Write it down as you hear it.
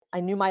I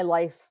knew my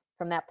life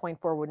from that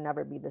point forward would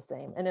never be the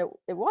same. And it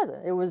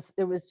wasn't. It was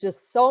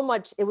just so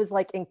much. It was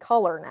like in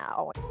color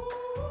now.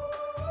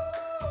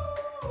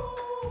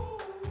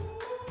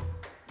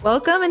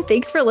 Welcome and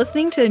thanks for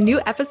listening to a new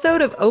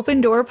episode of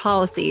Open Door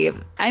Policy.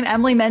 I'm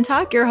Emily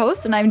Mentok, your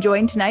host, and I'm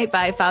joined tonight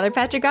by Father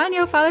Patrick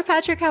Gonyeau. Father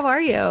Patrick, how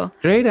are you?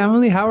 Great,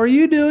 Emily. How are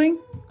you doing?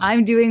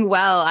 I'm doing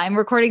well. I'm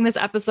recording this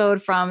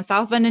episode from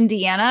South Bend,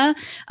 Indiana,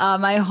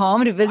 my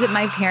home, to visit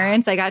my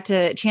parents. I got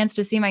a chance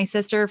to see my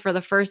sister for the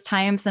first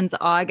time since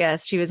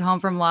August. She was home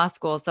from law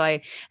school. So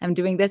I am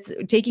doing this,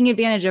 taking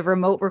advantage of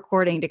remote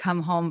recording to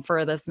come home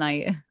for this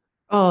night.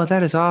 Oh,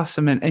 that is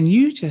awesome. And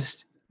you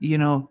just,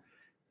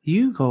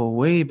 you go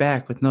way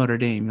back with Notre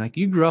Dame. Like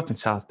you grew up in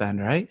South Bend,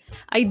 right?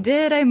 I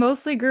did. I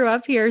mostly grew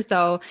up here.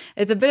 So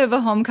it's a bit of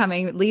a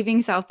homecoming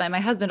leaving South Bend. My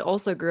husband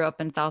also grew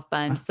up in South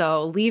Bend.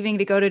 So leaving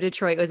to go to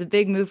Detroit was a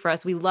big move for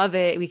us. We love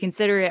it. We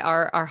consider it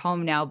our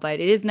home now,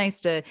 but it is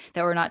nice that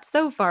we're not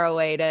so far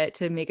away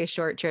to make a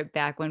short trip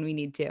back when we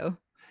need to.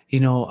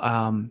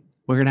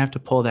 We're going to have to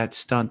pull that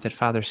stunt that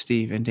Father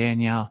Steve and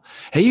Danielle,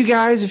 hey, you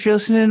guys, if you're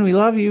listening, we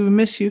love you. We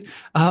miss you.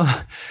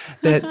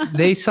 That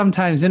they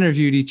sometimes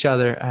interviewed each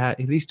other at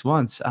least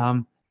once.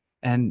 We've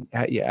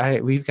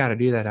got to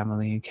do that,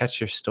 Emily, and catch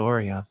your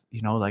story of,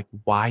 like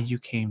why you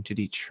came to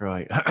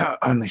Detroit.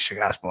 Unleash the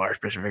gospel,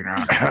 Archbishop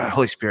ignorant,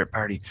 Holy Spirit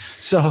party.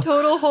 So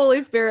total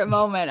Holy Spirit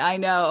moment. I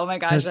know. Oh my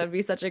gosh, that'd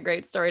be such a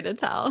great story to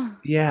tell.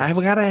 Yeah,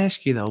 I've got to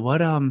ask you though,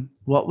 what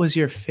was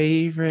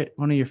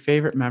one of your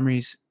favorite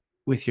memories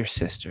with your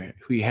sister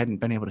who you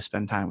hadn't been able to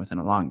spend time with in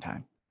a long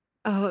time?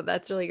 Oh,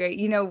 that's really great.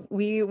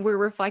 We were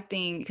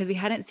reflecting because we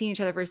hadn't seen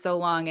each other for so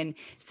long and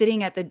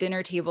sitting at the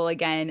dinner table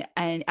again.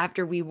 And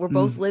after we were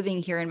both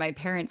living here in my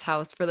parents'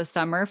 house for the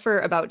summer for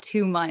about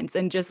 2 months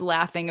and just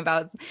laughing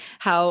about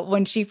how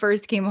when she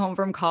first came home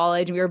from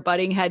college, we were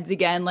butting heads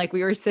again, like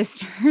we were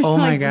sisters, oh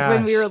my like gosh.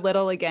 when we were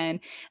little again.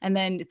 And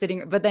then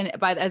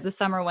as the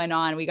summer went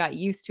on, we got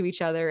used to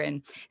each other.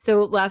 And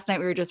so last night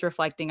we were just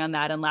reflecting on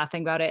that and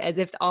laughing about it as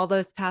if all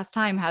this past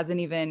time hasn't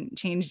even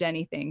changed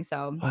anything.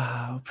 So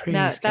wow, praise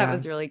God. That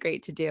was really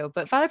great to do.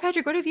 But Father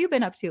Patrick, what have you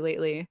been up to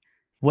lately?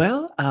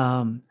 Well,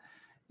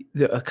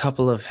 a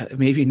couple of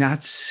maybe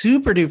not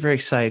super duper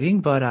exciting,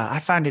 but I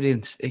find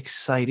it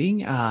exciting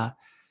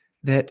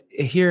that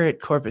here at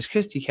Corpus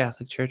Christi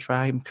Catholic Church, where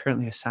I'm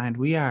currently assigned,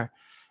 we are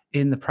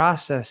in the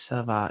process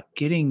of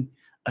getting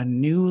a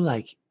new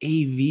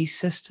AV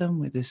system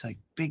with this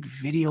big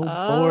video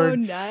board.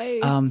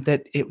 Nice.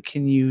 That it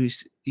can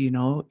use. We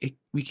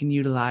can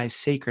utilize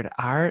sacred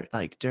art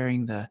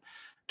during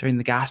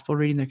the gospel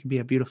reading. There can be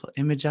a beautiful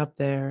image up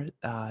there.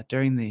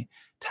 During the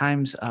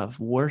times of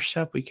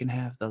worship, we can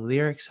have the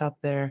lyrics up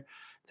there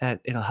that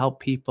it'll help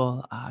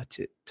people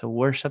to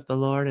worship the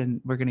Lord.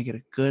 And we're going to get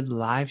a good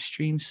live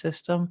stream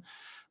system.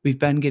 We've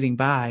been getting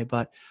by,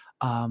 but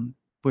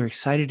we're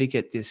excited to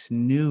get this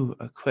new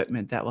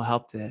equipment that will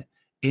help the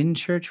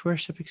in-church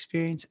worship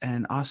experience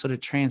and also to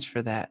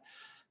transfer that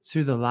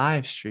through the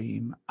live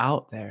stream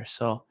out there.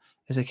 So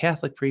as a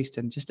Catholic priest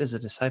and just as a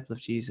disciple of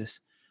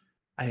Jesus,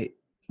 I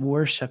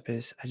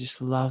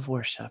just love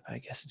worship. I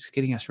guess it's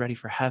getting us ready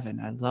for heaven.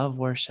 I love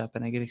worship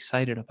and I get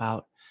excited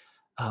about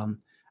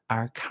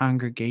our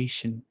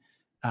congregation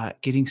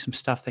getting some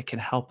stuff that can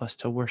help us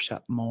to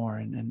worship more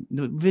and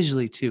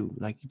visually too,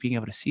 like being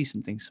able to see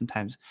some things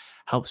sometimes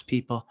helps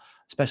people,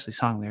 especially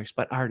song lyrics,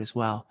 but art as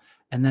well.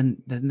 And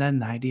then the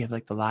idea of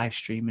the live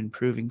stream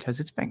improving, because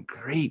it's been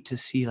great to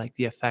see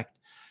the effect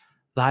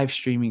live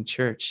streaming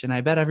church. And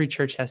I bet every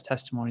church has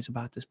testimonies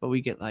about this, but we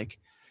get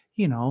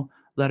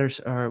letters,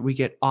 or we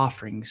get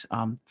offerings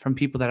from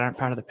people that aren't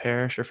part of the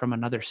parish or from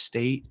another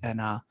state. And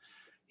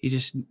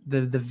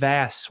the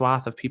vast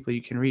swath of people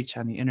you can reach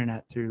on the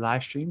internet through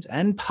live streams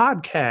and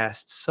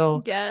podcasts.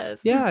 So yes.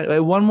 Yeah.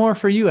 One more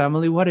for you,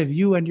 Emily. What have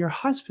you and your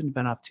husband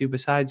been up to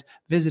besides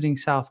visiting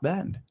South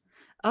Bend?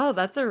 Oh,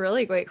 that's a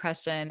really great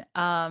question.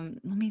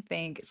 Let me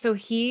think. So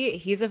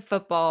he's a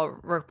football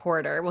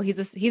reporter. Well, he's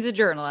a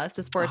journalist,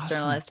 a sports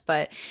journalist,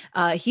 but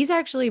he's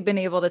actually been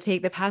able to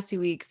take the past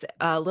 2 weeks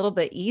a little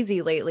bit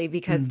easy lately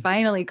because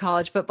finally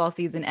college football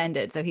season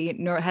ended. So he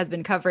has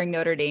been covering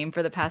Notre Dame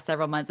for the past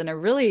several months in a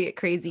really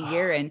crazy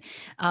year.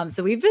 And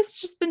so we've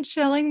just been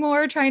chilling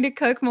more, trying to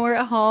cook more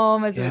at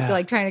home as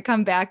we're trying to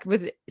come back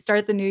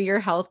start the new year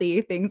healthy,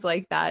 things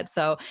like that.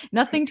 So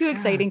nothing too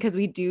exciting because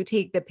we do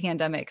take the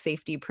pandemic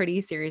safety pretty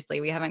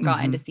seriously. We haven't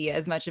gotten to see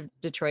as much of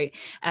Detroit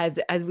as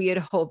we had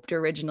hoped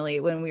originally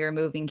when we were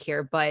moving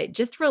here, but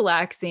just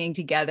relaxing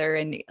together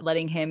and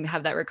letting him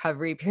have that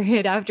recovery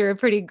period after a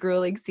pretty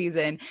grueling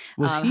season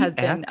has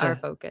been our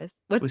focus.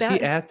 Was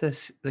he at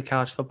the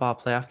college football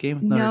playoff game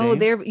with Notre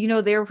Dame?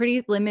 No, they're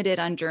pretty limited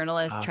on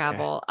journalist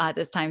travel at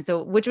this time.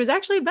 So, which was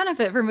actually a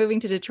benefit for moving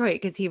to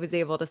Detroit because he was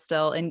able to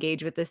still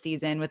engage with the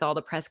season with all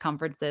the press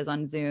conferences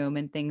on Zoom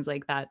and things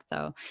like that.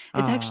 So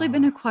it's actually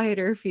been a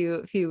quieter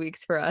few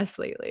weeks for us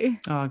lately.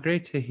 Oh,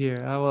 great to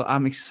hear. Well,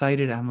 I'm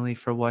excited, Emily,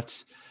 for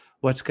what's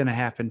going to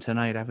happen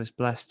tonight. I was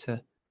blessed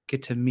to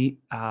get to meet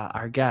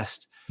our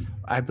guest,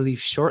 I believe,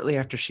 shortly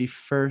after she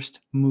first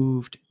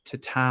moved to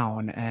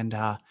town. And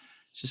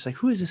it's just like,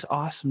 who is this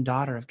awesome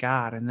daughter of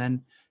God? And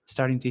then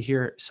starting to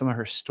hear some of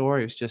her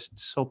story was just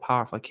so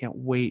powerful. I can't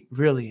wait.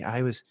 Really,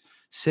 I was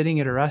sitting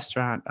at a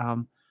restaurant,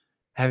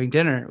 having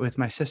dinner with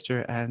my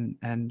sister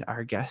and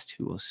our guest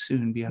who will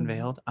soon be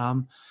unveiled.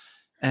 And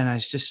I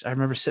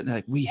remember sitting there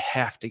like, we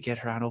have to get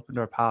her on open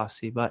door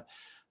policy, but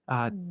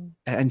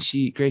and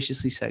she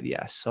graciously said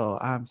yes. So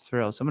I'm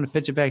thrilled. So I'm going to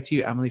pitch it back to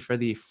you, Emily, for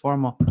the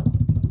formal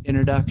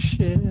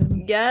introduction.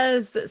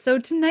 Yes. So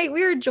tonight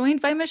we are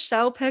joined by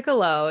Michelle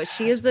Piccolo.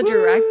 She is the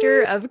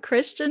Director of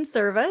Christian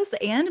Service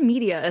and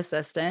Media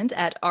Assistant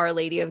at Our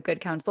Lady of Good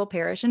Counsel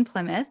Parish in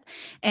Plymouth.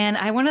 And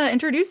I want to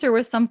introduce her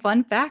with some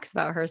fun facts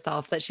about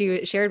herself that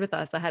she shared with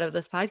us ahead of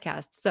this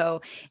podcast.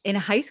 So in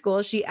high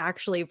school, she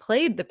actually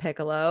played the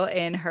piccolo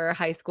in her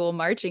high school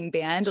marching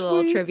band, a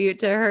little tribute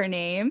to her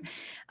name.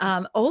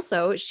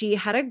 Also, she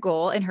had a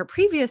goal in her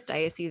previous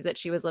diocese that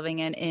she was living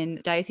in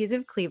Diocese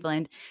of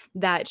Cleveland,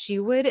 that she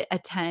would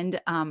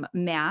attend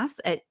Mass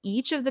at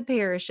each of the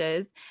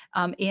parishes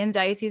in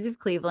Diocese of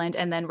Cleveland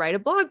and then write a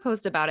blog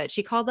post about it.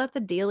 She called that the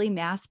Daily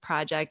Mass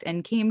Project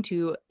and came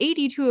to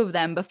 82 of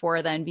them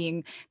before then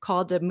being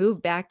called to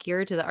move back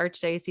here to the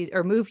Archdiocese,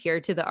 or move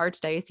here to the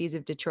Archdiocese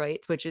of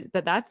Detroit, which is,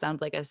 that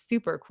sounds like a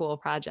super cool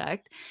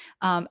project.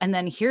 And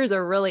then here's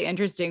a really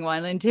interesting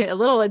one, and a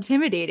little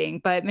intimidating,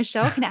 but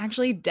Michelle can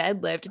actually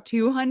deadlift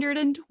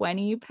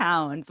 220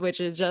 pounds,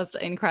 which is just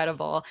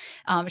incredible.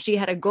 She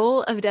had a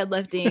goal of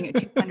deadlifting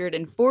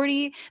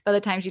 240 by the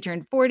time she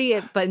turned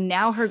 40, but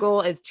now her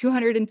goal is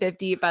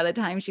 250 by the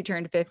time she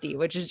turned 50,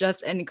 which is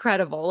just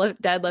incredible.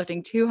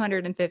 Deadlifting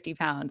 250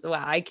 pounds.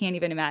 Wow, I can't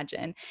even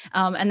imagine.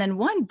 And then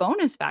one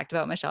bonus fact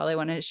about Michelle I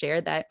want to share,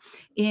 that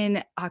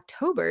in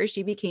October,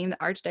 she became the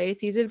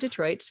Archdiocese of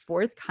Detroit's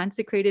 4th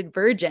Consecrated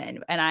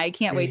Virgin. And I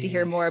can't wait to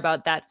hear more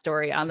about that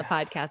story on the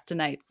podcast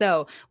tonight.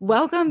 So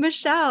welcome,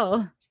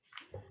 Michelle.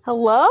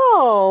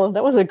 Hello.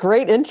 That was a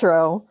great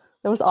intro.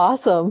 That was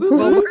awesome.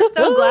 Well, we're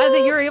so glad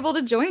that you're able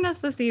to join us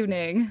this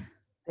evening.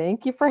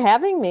 Thank you for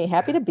having me.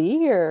 Happy to be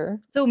here.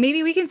 So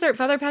maybe we can start.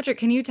 Father Patrick,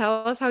 can you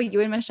tell us how you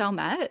and Michelle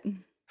met?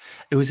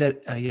 It was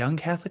at a Young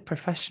Catholic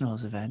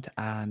Professionals event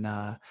on,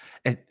 I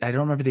don't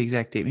remember the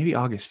exact date, maybe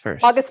August 1st.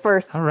 August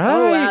 1st. All right.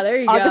 Oh, wow, there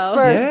you August go.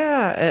 1st,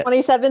 Yeah.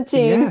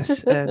 2017.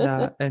 Yes.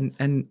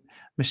 And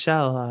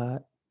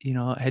Michelle,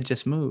 had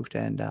just moved.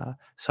 And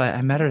so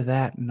I met her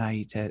that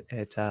night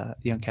at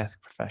Young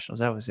Catholic Professionals.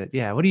 That was it.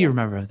 Yeah. What do you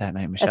remember of that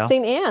night, Michelle? At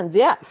St. Anne's.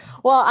 Yeah.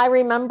 Well, I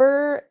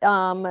remember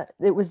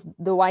it was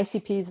the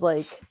YCP's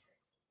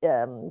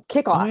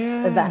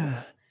kickoff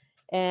event.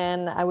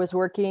 And I was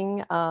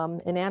working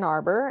in Ann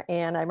Arbor,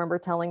 and I remember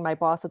telling my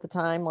boss at the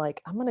time,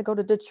 like, I'm going to go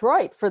to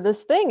Detroit for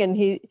this thing. And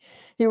he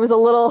was a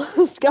little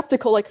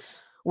skeptical, like,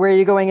 where are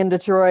you going in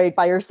Detroit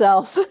by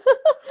yourself?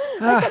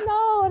 I said,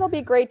 no, it'll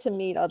be great to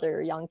meet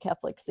other young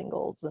Catholic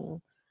singles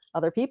and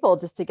other people,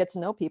 just to get to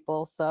know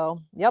people.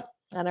 So, yep.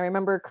 And I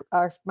remember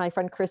my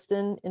friend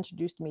Kristen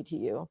introduced me to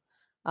you.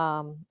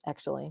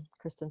 Actually,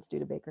 Kristen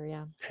Studebaker.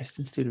 Yeah.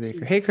 Kristen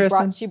Studebaker. Hey,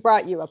 Kristen. She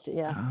brought you up to,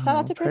 yeah. Oh, Shout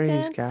out to Kristen.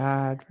 Praise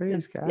God.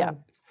 Praise God. Yeah.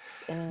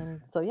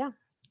 And so, yeah.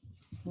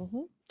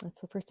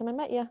 That's the first time I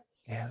met you.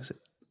 Yeah. It was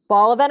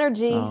ball of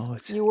energy.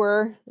 You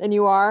were, and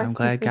you are. I'm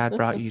glad God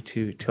brought you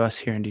to us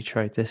here in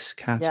Detroit. This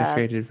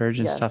Consecrated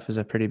Virgin stuff is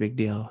a pretty big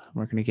deal.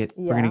 We're going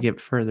to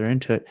get further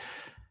into it.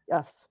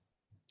 Yes,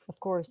 of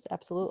course.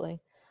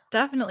 Absolutely.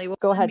 Definitely. Well,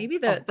 go ahead. Maybe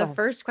the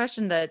first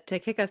question to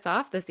kick us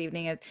off this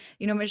evening is,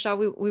 Michelle,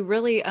 we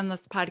really, on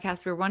this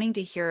podcast, we're wanting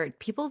to hear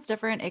people's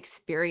different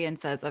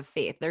experiences of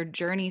faith, their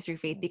journeys through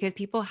faith, because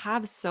people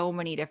have so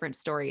many different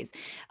stories.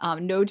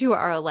 No two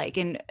are alike.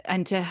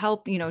 And to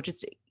help,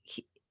 just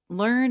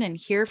learn and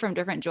hear from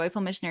different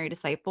joyful missionary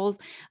disciples,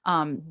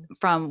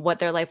 from what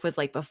their life was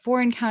like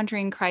before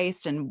encountering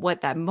Christ and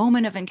what that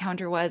moment of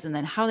encounter was, and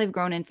then how they've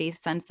grown in faith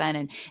since then.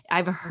 And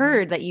I've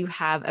heard that you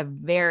have a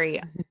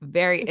very,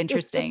 very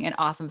interesting and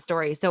awesome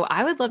story. So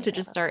I would love to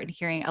just start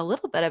hearing a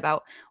little bit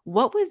about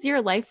what was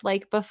your life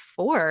like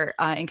before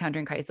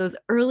encountering Christ, those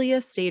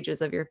earliest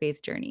stages of your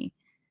faith journey.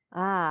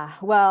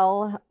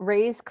 Well,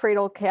 raised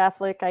cradle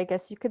Catholic, I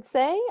guess you could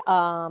say,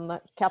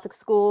 Catholic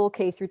school,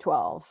 K through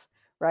 12.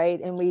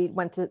 Right. And we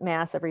went to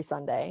Mass every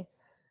Sunday.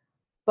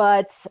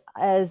 But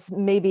as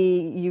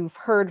maybe you've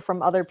heard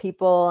from other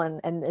people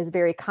and is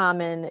very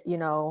common,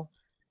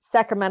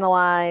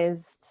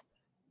 sacramentalized,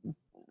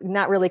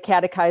 not really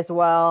catechized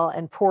well,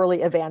 and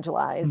poorly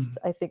evangelized,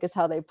 I think is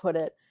how they put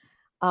it.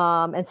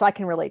 And so I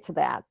can relate to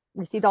that.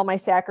 Received all my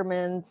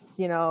sacraments,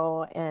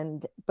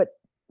 but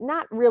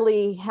not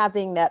really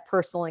having that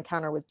personal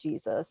encounter with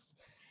Jesus.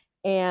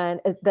 And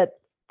that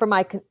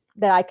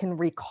that I can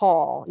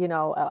recall,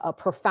 a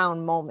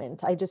profound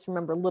moment. I just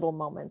remember little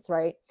moments,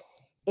 right?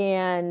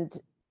 And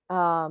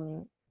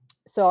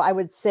so I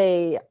would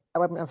say,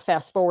 I'm going to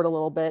fast forward a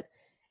little bit,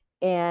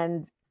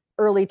 and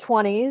early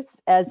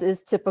 20s, as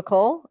is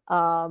typical,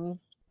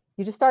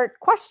 you just start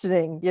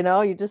questioning,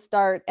 you just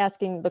start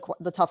asking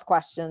the tough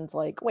questions,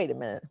 like, wait a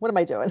minute, what am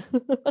I doing?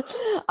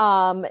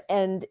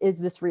 And is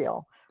this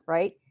real,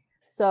 right?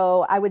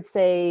 So I would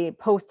say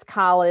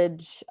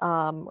post-college,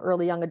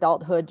 early young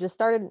adulthood, just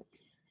started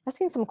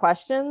asking some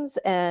questions,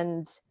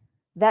 and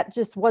that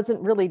just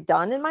wasn't really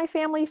done in my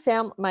family.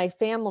 My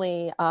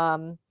family,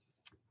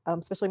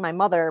 especially my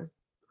mother,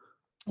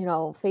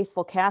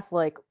 faithful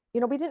Catholic,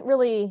 we didn't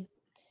really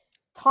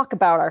talk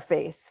about our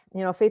faith.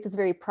 Faith is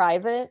very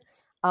private,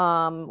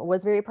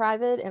 was very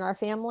private in our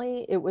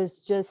family. It was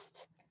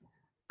just,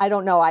 I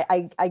don't know.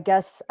 I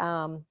guess,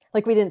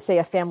 like we didn't say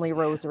a family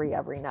rosary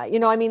every night,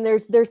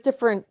 there's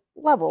different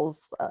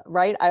levels,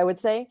 right? I would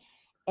say,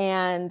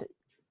 and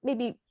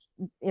maybe,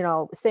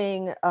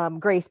 saying,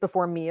 grace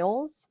before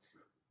meals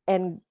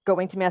and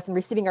going to mass and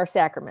receiving our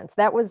sacraments.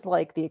 That was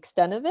like the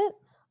extent of it.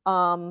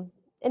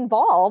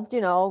 Involved,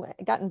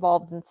 got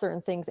involved in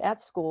certain things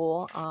at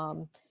school.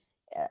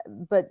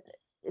 But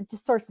it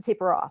just starts to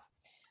taper off.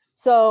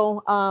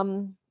 So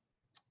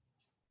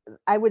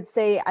I would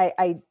say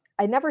I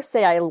never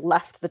say I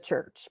left the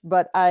church,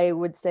 but I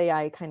would say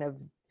I kind of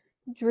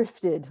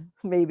drifted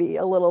maybe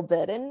a little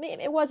bit, and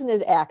it wasn't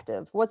as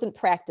active, wasn't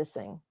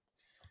practicing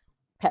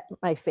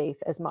my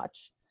faith as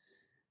much.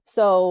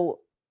 So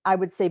I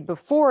would say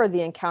before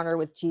the encounter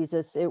with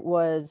Jesus, it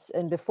was,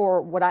 and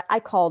before what I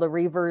called a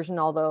reversion,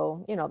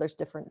 although, there's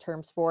different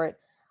terms for it.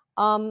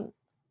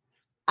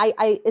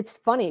 It's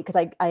funny because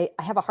I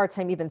have a hard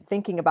time even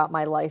thinking about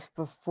my life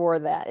before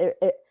that.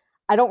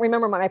 I don't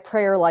remember what my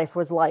prayer life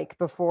was like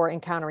before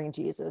encountering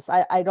Jesus.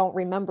 I don't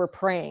remember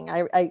praying.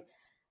 I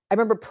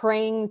remember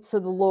praying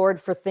to the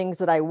Lord for things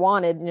that I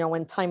wanted,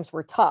 when times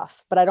were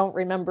tough, but I don't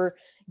remember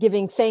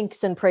giving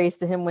thanks and praise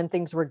to him when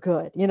things were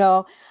good,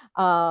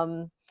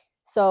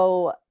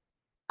 So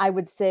I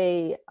would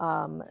say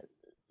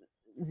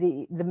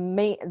the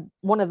main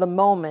one of the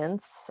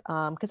moments,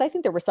 because I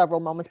think there were several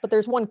moments, but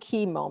there's one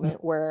key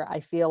moment where I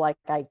feel like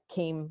I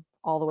came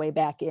all the way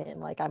back in,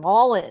 like I'm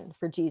all in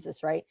for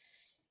Jesus, right?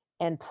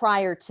 And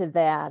prior to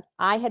that,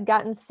 I had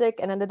gotten sick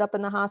and ended up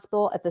in the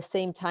hospital at the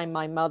same time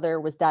my mother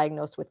was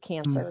diagnosed with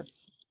cancer.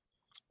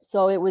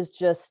 So it was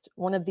just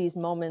one of these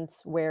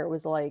moments where it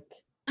was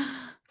like,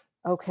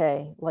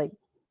 okay, like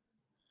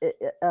it,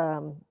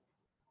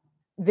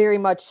 very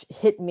much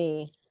hit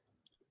me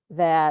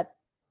that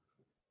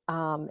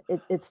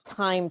it's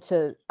time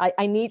to,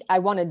 I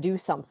want to do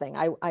something.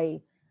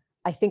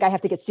 I think I have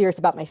to get serious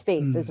about my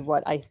faith is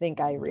what I think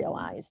I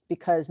realized,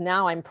 because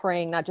now I'm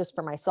praying not just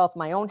for myself,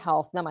 my own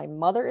health. Now my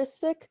mother is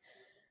sick.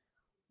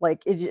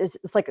 Like it's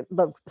like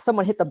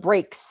someone hit the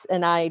brakes,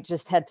 and I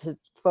just had to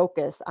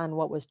focus on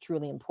what was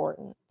truly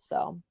important.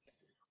 So,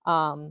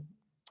 and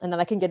then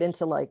I can get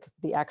into like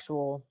the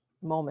actual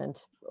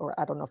moment, or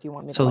I don't know if you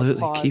want me to like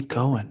pause. Keep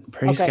going.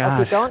 Praise okay, God.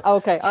 I'll keep going.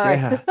 Okay. All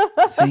right.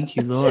 Thank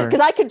you, Lord.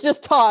 Because I could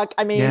just talk.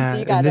 I mean, so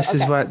you got and this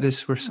it.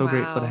 is we're so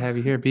grateful to have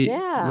you here.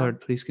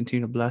 Lord, please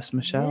continue to bless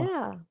Michelle.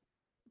 Yeah.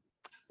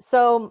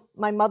 So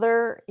my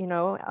mother,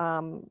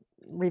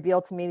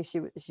 revealed to me, she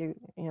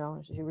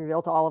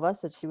revealed to all of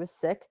us that she was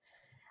sick,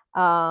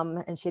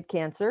 and she had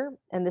cancer.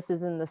 And this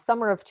is in the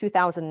summer of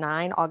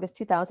 2009, August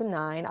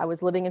 2009. I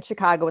was living in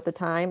Chicago at the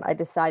time. I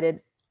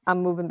decided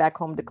I'm moving back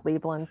home to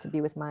Cleveland to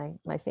be with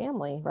my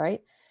family,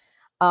 right?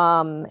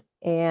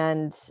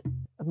 And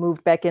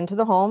moved back into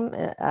the home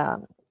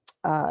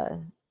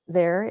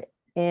there,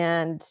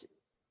 and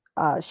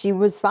she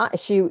was fine.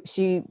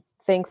 She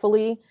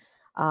thankfully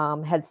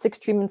had 6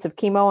 treatments of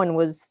chemo and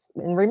was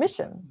in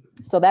remission.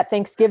 So that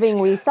Thanksgiving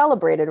we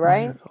celebrated,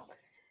 right? Wonderful.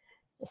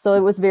 So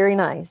it was very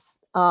nice.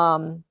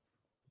 And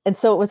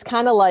so it was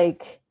kind of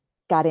like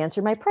God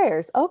answered my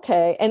prayers.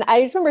 Okay. And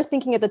I just remember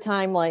thinking at the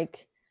time,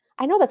 like,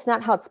 I know that's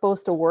not how it's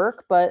supposed to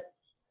work, but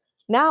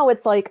now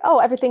it's like, oh,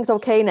 everything's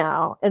okay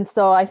now. And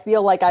so I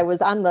feel like I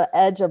was on the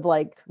edge of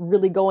like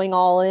really going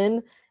all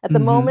in at the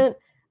moment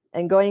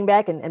and going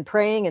back and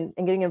praying and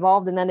getting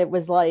involved. And then it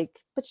was like,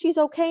 but she's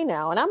okay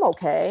now and I'm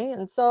okay.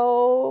 And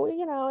so,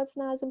 it's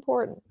not as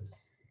important.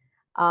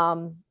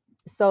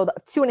 So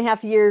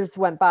 2.5 years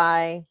went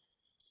by,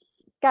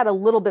 got a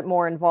little bit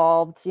more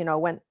involved,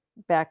 went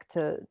back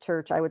to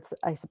church,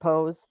 I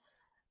suppose,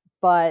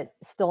 but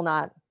still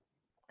not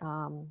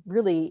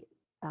really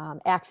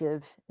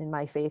active in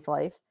my faith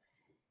life.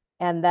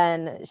 And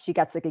then she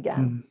got sick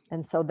again.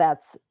 And so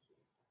that's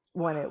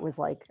when it was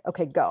like,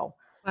 okay, go.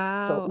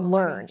 Wow. So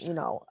learn,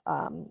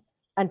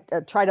 and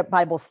tried a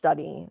Bible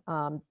study,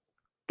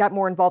 got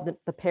more involved in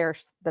the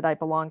parish that I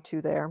belonged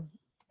to there.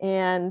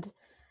 And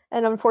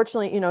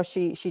unfortunately,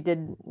 she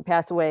did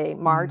pass away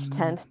March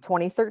 10th,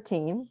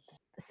 2013.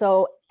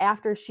 So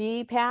after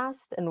she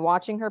passed and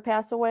watching her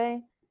pass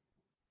away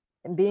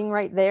and being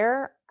right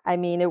there, I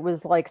mean, it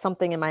was like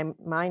something in my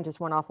mind just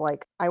went off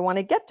like, I want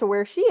to get to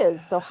where she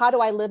is. So how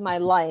do I live my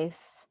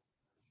life?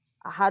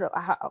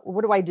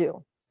 What do I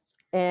do?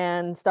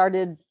 And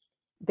started,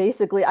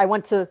 basically, I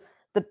went to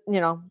the,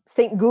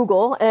 St.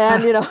 Google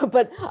and,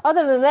 but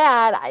other than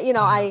that,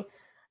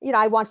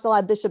 I watched a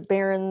lot of Bishop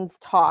Barron's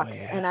talks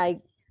and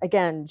I,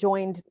 again,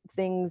 joined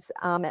things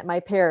at my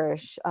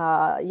parish,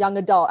 young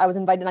adult. I was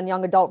invited on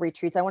young adult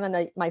retreats. I went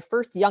on my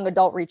first young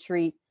adult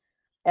retreat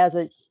as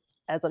a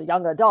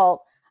young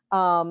adult,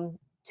 2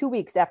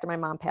 weeks after my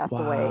mom passed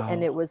away.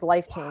 And it was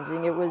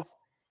life-changing. It was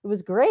it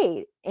was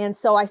great. And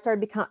so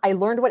I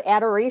learned what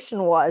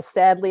adoration was.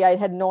 Sadly, I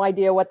had no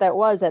idea what that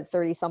was at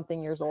 30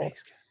 something years old.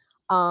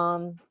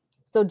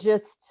 So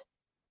just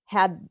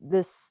had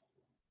this,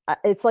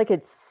 it's like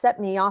it set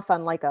me off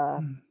on like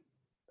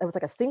it was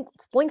like a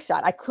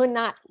slingshot.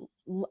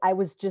 I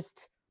was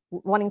just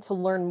wanting to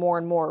learn more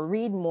and more,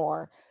 read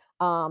more,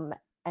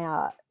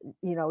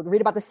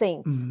 read about the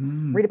saints,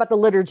 read about the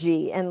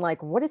liturgy, and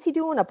like, what is he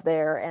doing up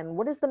there? And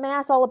what is the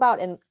mass all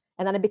about? And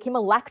then I became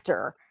a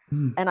lector,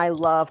 and I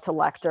love to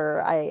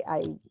lector.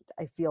 I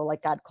feel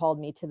like God called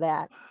me to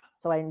that.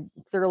 So I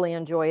thoroughly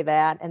enjoy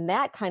that. And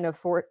that kind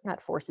of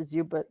not forces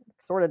you, but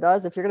sort of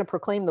does. If you're going to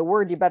proclaim the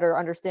word, you better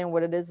understand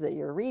what it is that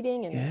you're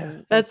reading.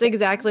 And that's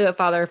exactly what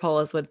Father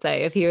Paulus would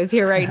say if he was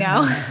here right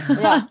now.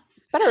 Yeah.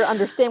 It's better to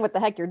understand what the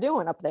heck you're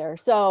doing up there.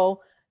 So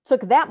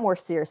took that more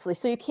seriously.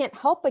 So you can't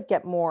help but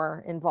get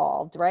more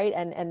involved, right?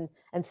 And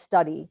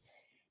study.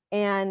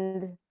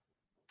 And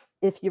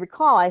if you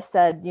recall, I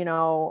said,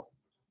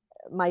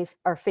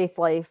 our faith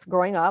life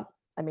growing up,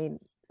 I mean,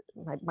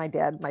 my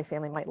dad, my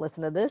family might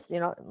listen to this,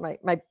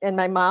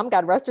 my mom,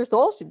 God rest her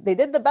soul, they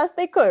did the best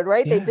they could,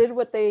 right? Yeah. They did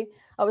what I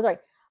was right.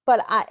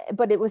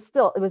 But it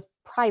was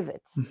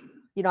private.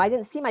 I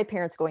didn't see my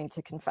parents going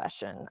to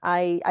confession.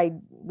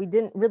 We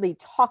didn't really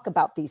talk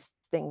about these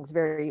things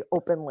very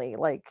openly.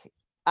 Like,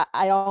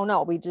 I don't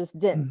know. We just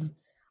didn't.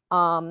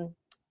 And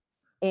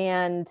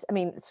I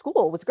mean,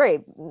 school was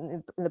great.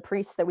 The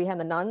priests that we had,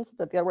 the nuns,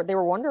 they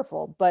were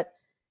wonderful. But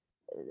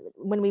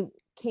when we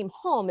came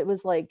home, it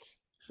was like,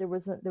 there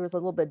was a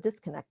little bit of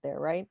disconnect there.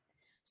 Right.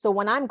 So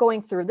when I'm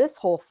going through this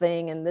whole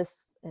thing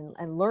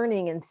and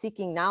learning and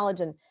seeking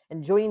knowledge and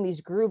joining these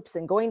groups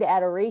and going to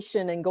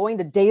adoration and going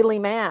to daily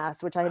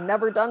mass, which I had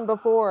never done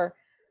before,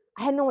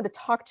 I had no one to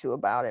talk to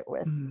about it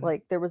with.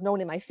 Like, there was no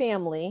one in my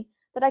family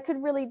that I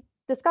could really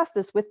discuss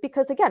this with,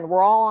 because again,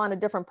 we're all on a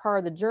different part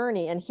of the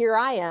journey, and here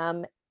I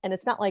am, and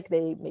it's not like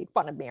they made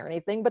fun of me or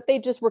anything, but they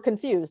just were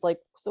confused. Like,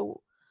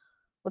 so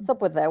what's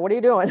up with that? What are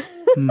you doing?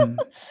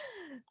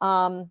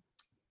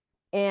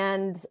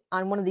 And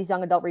on one of these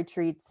young adult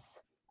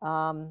retreats,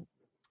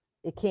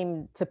 it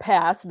came to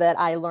pass that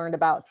I learned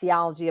about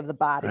theology of the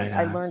body. Right.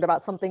 I learned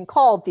about something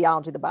called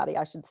theology of the body,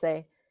 I should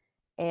say.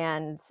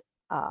 And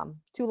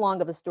too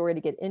long of a story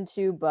to get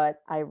into,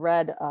 but I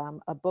read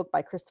a book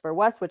by Christopher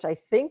West, which I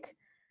think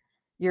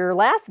your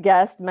last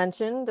guest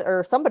mentioned,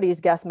 or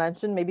somebody's guest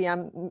mentioned. Maybe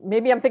I'm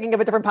thinking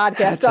of a different podcast.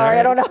 That's Sorry, right.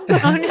 I don't know.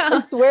 Oh, no.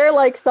 I swear,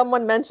 like,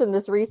 someone mentioned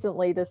this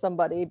recently to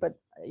somebody, but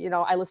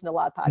I listen to a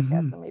lot of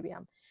podcasts, so maybe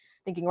I'm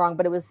thinking wrong.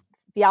 But it was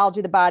Theology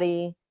of the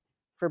Body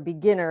for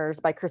Beginners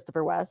by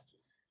Christopher West.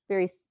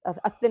 A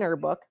thinner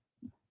book,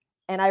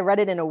 and I read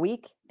it in a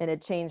week, and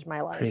it changed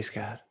my life. Praise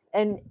God.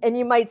 And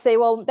you might say,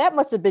 well, that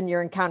must have been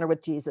your encounter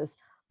with Jesus.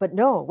 But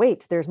no,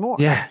 wait, there's more.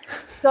 Yeah.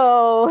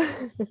 So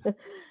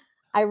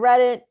I read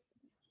it.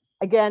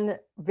 Again,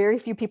 very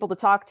few people to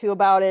talk to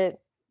about it.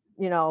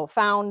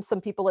 Found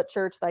some people at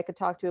church that I could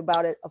talk to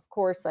about it. Of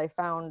course, I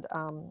found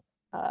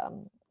a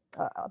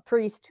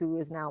priest who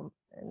is now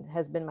and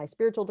has been my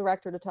spiritual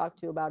director to talk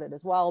to about it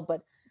as well.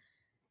 But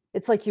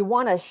it's like, you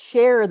want to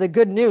share the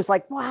good news.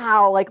 Like,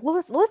 wow, like,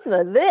 listen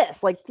to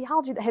this. Like,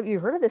 theology. Have you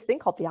heard of this thing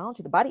called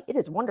theology of the body? It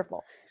is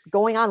wonderful.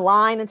 Going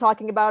online and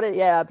talking about it.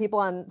 Yeah, people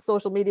on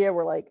social media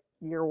were like,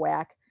 you're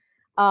whack.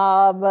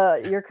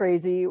 You're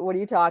crazy. What are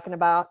you talking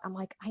about? I'm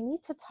like, I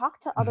need to talk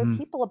to other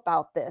people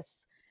about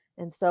this.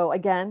 And so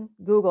again,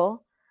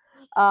 Google,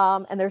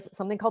 and there's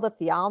something called the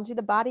Theology of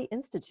the Body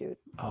Institute.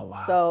 Oh,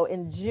 wow. So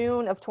in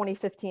June of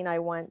 2015, I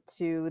went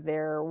to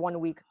their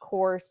 1-week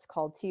course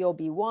called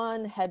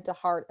TOB1, Head to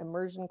Heart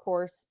Immersion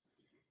Course.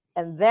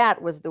 And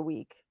that was the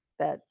week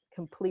that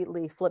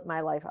completely flipped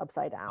my life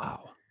upside down.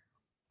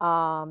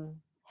 Wow.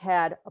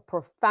 Had a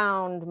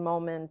profound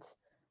moment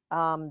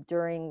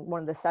during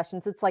one of the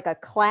sessions. It's like a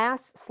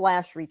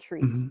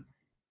class/retreat,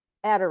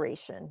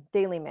 adoration,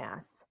 daily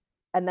mass,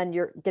 and then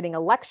you're getting a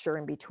lecture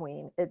in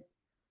between it,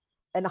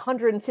 and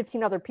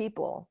 115 other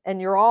people,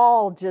 and you're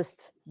all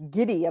just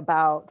giddy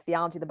about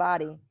theology of the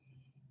body.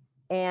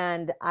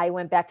 And I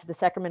went back to the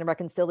sacrament of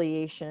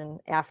reconciliation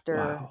after.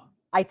 Wow.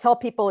 I tell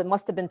people it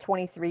must have been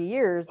 23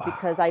 years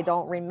because I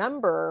don't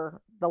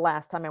remember the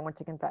last time I went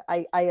to confess.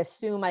 I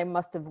assume I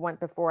must have went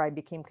before I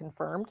became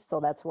confirmed. So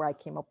that's where I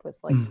came up with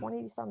like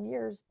 20 some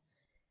years.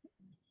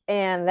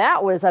 And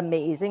that was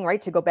amazing, right?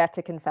 To go back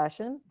to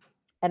confession.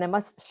 And I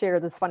must share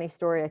this funny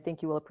story. I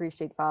think you will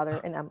appreciate,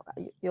 Father, and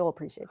you'll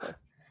appreciate this.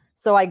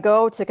 So I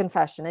go to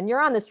confession, and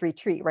you're on this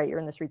retreat, right? You're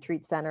in this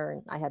retreat center,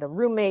 and I had a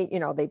roommate,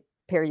 they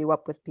pair you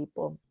up with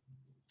people,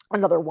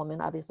 another woman,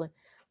 obviously,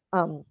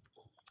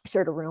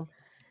 shared a room.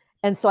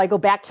 And so I go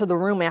back to the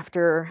room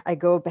after I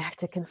go back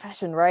to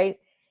confession, right?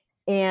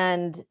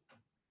 And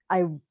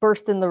I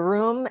burst in the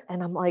room,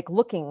 and I'm like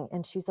looking,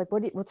 and she's like,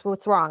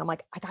 what's wrong? I'm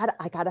like,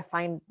 I gotta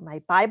find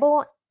my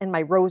Bible and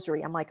my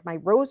rosary. I'm like, my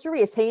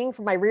rosary is hanging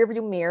from my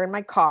rearview mirror in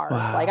my car.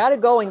 Wow. So I gotta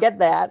go and get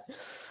that.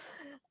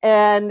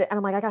 And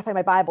I'm like, I gotta find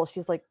my Bible.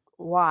 She's like,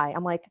 why?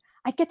 I'm like,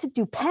 I get to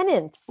do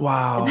penance.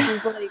 Wow. And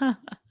she's like,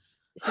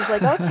 she's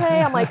like,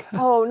 okay. I'm like,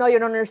 oh no, you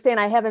don't understand.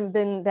 I haven't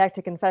been back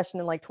to confession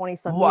in like 20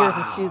 some years.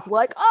 And she's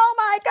like, oh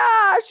my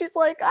gosh. She's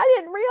like, I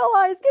didn't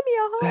realize. Give me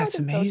a hug. That's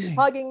and amazing. So she's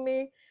hugging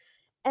me.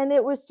 And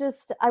it was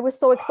just, I was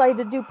so excited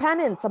to do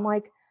penance. I'm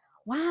like,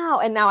 wow.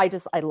 And now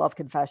I love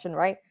confession,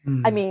 right?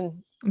 I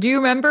mean, do you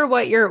remember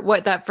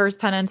what that first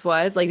penance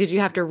was? Like, did you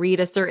have to read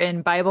a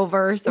certain Bible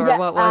verse, or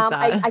what was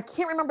that? I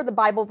can't remember the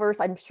Bible verse.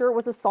 I'm sure it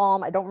was a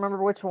Psalm. I don't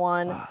remember which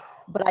one,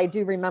 but I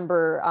do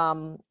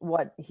remember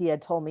what he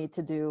had told me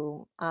to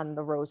do on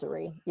the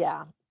rosary.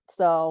 Yeah.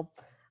 So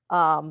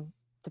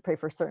to pray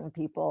for certain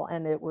people.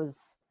 And it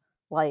was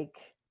like,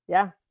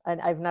 yeah,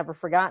 and I've never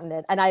forgotten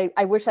it. And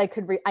I wish I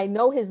could I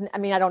know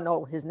I don't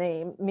know his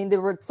name. I mean,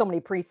 there were so many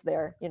priests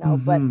there,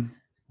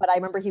 but I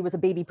remember he was a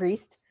baby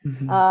priest.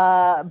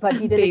 But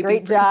he did a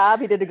great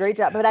job. He did a great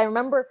job. But I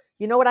remember,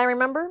 you know what I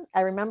remember?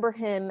 I remember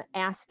him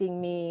asking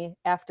me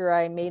after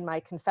I made my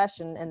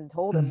confession and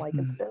told him, like,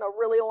 it's been a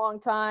really long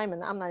time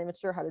and I'm not even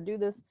sure how to do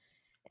this.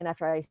 And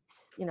after I,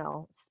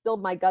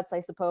 spilled my guts, I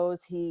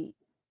suppose, I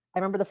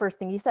remember the first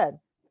thing he said,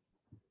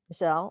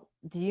 Michelle,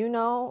 do you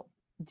know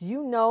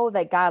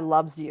that God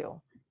loves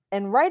you?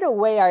 And right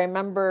away, I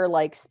remember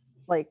like,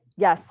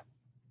 yes,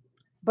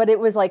 but it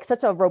was like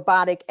such a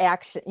robotic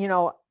action.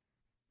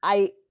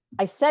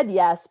 I said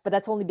yes, but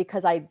that's only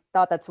because I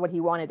thought that's what he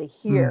wanted to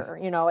hear.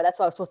 That's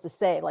what I was supposed to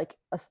say. Like,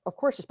 of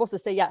course you're supposed to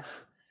say yes.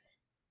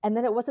 And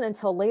then it wasn't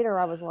until later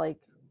I was like,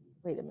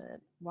 wait a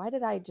minute, why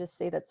did I just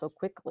say that so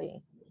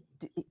quickly?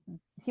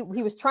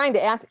 He was trying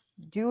to ask,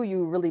 do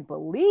you really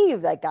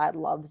believe that God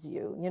loves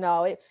you?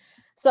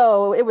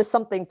 So it was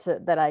something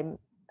that I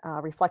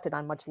reflected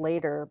on much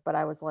later, but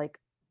I was like,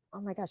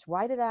 oh my gosh,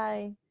 why did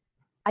I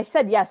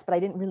said yes, but I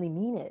didn't really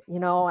mean it.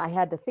 I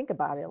had to think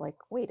about it. Like,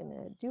 wait a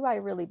minute, do I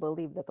really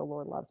believe that the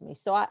Lord loves me?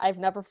 So I've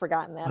never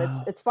forgotten that.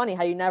 Wow. It's funny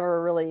how you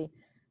never really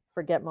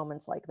forget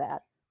moments like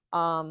that.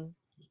 And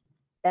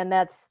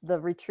that's the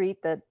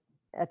retreat that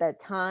at that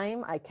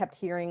time I kept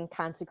hearing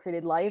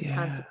consecrated life,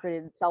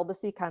 consecrated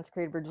celibacy,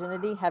 consecrated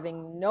virginity,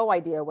 having no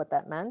idea what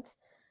that meant.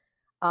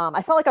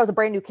 I felt like I was a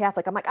brand new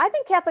Catholic. I'm like, I've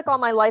been Catholic all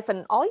my life,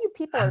 and all you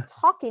people are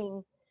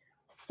talking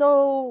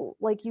so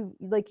like you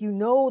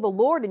know the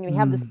Lord, and you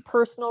have this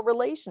personal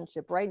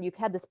relationship, right? And you've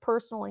had this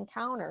personal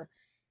encounter,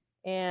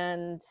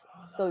 and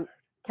so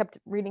kept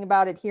reading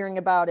about it, hearing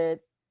about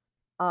it,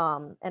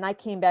 and I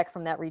came back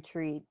from that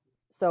retreat.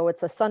 So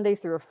it's a Sunday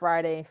through a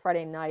Friday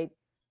night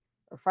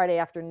or Friday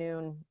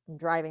afternoon. I'm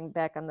driving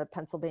back on the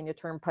Pennsylvania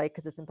Turnpike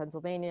because it's in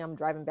Pennsylvania. I'm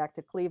driving back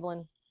to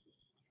Cleveland,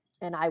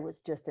 and I was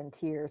just in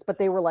tears, but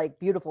they were like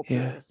beautiful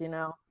tears,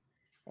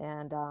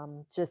 and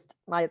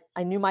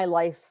I knew my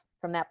life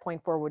from that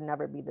point forward would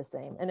never be the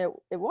same. And it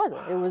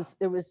wasn't.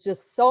 It was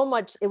just so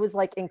much. It was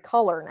like in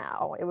color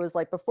now. It was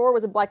like before it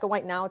was in black and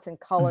white. Now it's in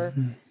color.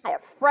 I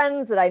have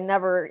friends that I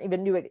never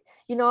even knew it.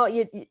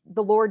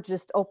 The Lord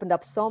just opened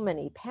up so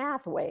many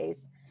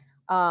pathways.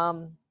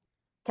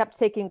 Kept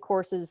taking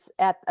courses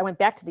I went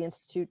back to the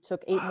Institute,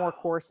 took 8 more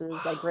courses.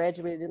 I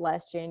graduated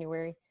last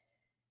January.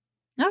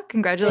 Oh,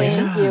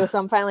 congratulations. Thank you. So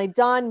I'm finally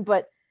done,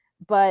 but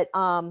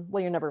well,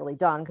 you're never really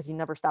done because you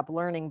never stop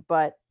learning,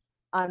 but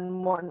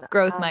on one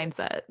growth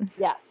mindset.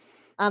 Yes.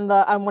 On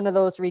one of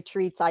those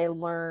retreats, I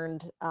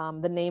learned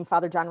the name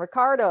Father John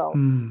Riccardo,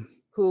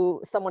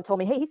 who someone told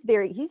me, hey,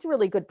 he's a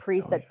really good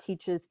priest that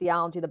teaches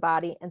theology of the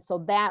body. And so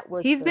that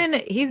was he's been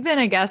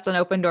a guest on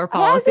Open Door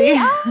Policy.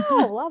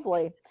 Oh,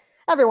 lovely.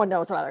 Everyone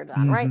knows Father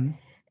John, right?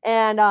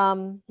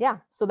 And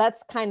so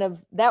that's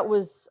that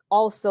was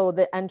also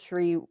the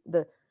entry,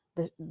 the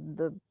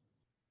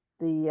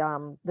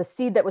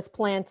seed that was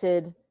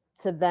planted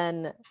to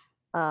then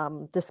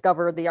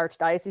discover the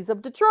Archdiocese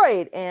of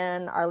Detroit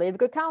and Our Lady of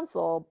Good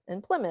Counsel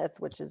in Plymouth,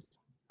 which is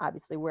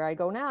obviously where I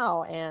go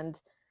now. And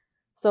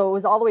so it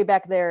was all the way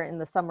back there in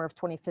the summer of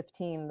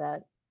 2015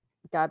 that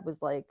God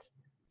was like,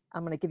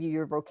 I'm going to give you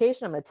your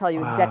vocation. I'm going to tell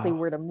you exactly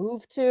where to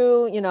move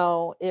to.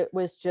 It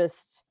was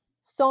just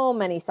so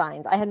many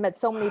signs. I had met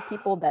so many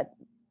people that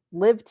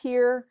lived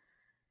here,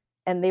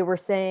 and they were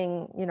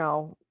saying,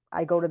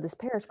 I go to this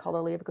parish called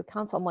Our Lady of Good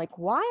Counsel. I'm like,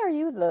 why are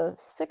you the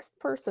 6th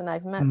person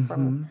I've met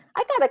from?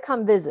 I got to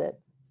come visit.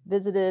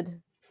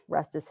 Visited,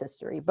 rest is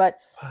history. But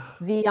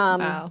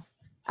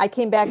I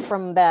came back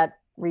from that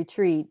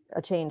retreat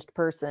a changed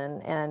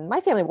person, and my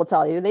family will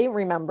tell you, they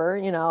remember,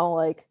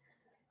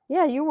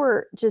 yeah,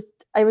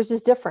 I was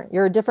just different.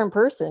 You're a different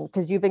person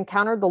because you've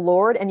encountered the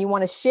Lord and you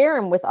want to share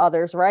him with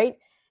others, right?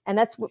 And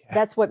that's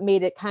what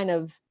made it kind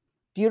of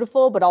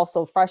beautiful, but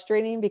also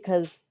frustrating,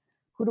 because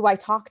who do I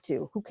talk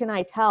to? Who can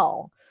I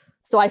tell?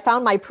 So I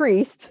found my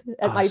priest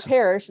at my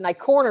parish, and I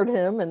cornered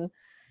him. And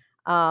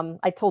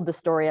I told the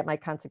story at my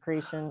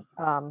consecration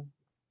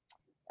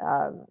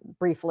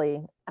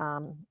briefly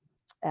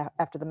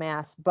after the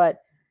Mass.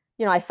 But,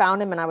 I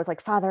found him and I was like,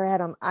 Father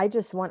Adam, I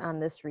just went on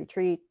this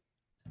retreat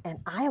and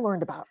I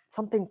learned about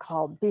something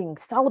called being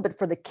celibate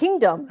for the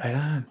kingdom. Right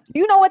on. Do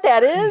you know what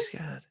that is?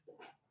 God.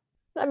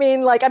 I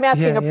mean, like, I'm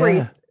asking a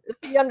priest if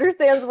he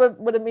understands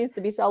what it means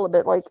to be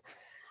celibate. Like,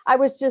 I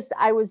was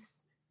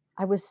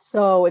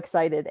so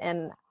excited.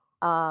 And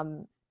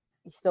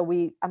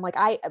I'm like,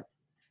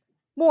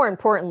 more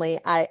importantly,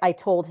 I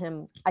told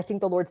him, I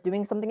think the Lord's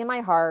doing something in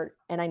my heart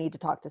and I need to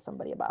talk to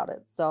somebody about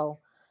it. So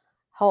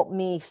help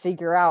me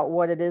figure out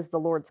what it is the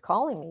Lord's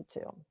calling me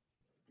to.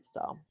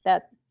 So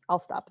that, I'll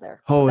stop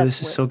there. Oh, That's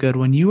this is so good.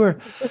 When you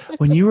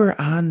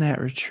were on that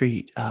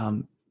retreat, at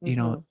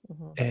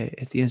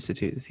the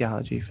Institute, the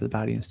Theology of the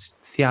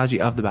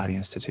Body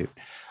Institute.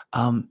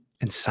 And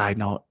side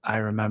note, I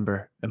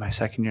remember in my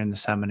second year in the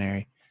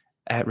seminary,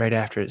 right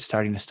after it,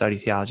 starting to study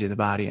theology of the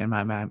body, and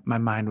my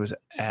mind was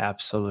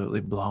absolutely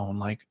blown.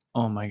 Like,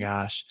 oh my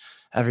gosh,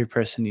 every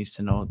person needs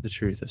to know the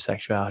truth of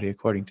sexuality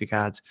according to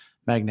God's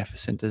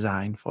magnificent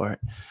design for it.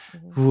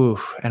 Woo.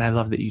 And I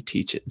love that you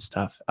teach it and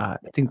stuff. I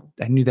think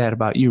I knew that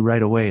about you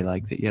right away,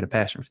 like that you had a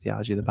passion for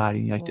theology of the body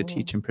and you like to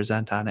teach and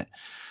present on it.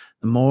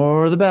 The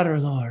more the better,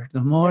 Lord.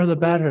 The more the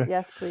better.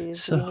 Yes,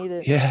 please. So, we need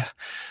it. yeah.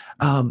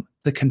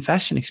 The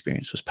confession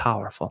experience was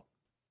powerful.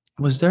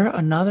 Was there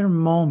another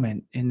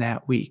moment in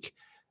that week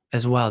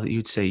as well that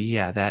you'd say,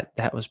 yeah,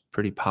 that was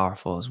pretty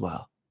powerful as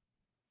well?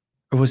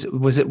 Or was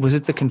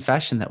it the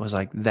confession that was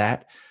like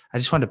that? I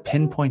just wanted to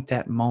pinpoint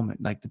that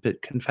moment. Like the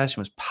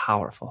confession was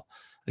powerful,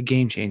 a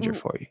game changer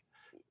for you.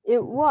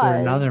 It was. Was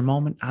there another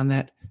moment on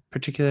that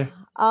particular?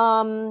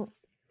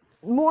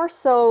 More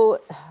so,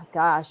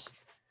 gosh,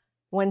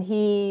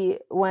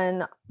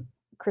 when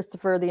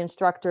Christopher, the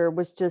instructor,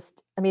 was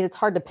just, I mean, it's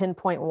hard to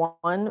pinpoint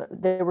one.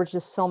 There were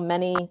just so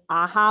many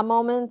aha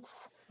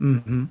moments.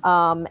 And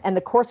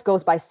the course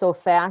goes by so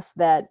fast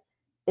that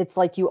it's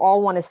like you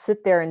all want to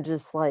sit there and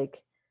just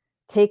like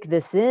take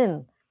this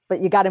in,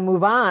 but you got to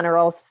move on or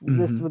else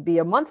this would be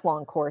a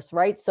month-long course,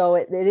 right? So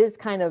it is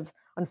kind of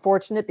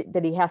unfortunate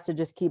that he has to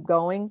just keep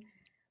going.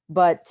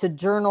 But to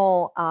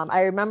journal,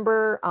 I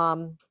remember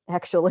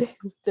actually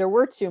there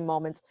were two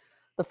moments.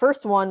 The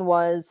first one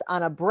was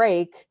on a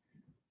break.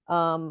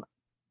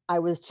 I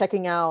was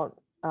checking out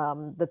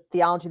the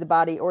Theology of the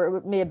Body, or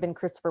it may have been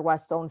Christopher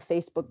West's own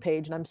Facebook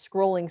page, and I'm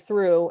scrolling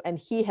through, and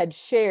he had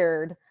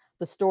shared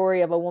the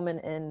story of a woman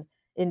in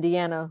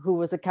Indiana who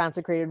was a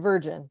consecrated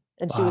virgin,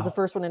 and she was the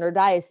first one in her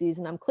diocese.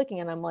 And I'm clicking,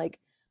 and I'm like,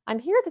 I'm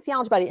here at the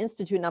Theology of the Body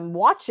Institute, and I'm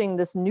watching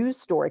this news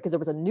story because there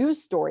was a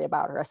news story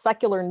about her, a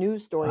secular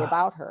news story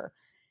about her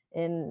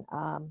in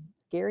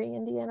Gary,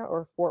 Indiana,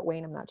 or Fort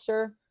Wayne. I'm not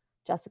sure.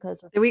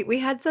 Jessica's. We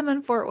had some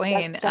in Fort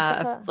Wayne,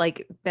 Jessica?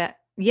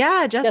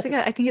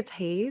 Jessica. I think it's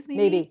Hayes,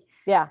 maybe.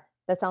 Yeah,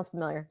 that sounds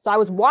familiar. So I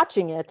was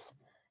watching it,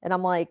 and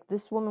I'm like,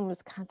 this woman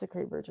was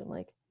consecrated virgin.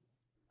 Like,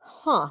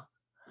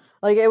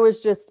 like it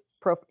was just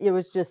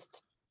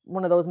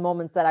one of those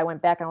moments that I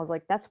went back and I was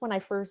like, that's when I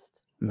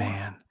first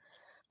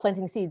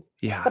planting seeds.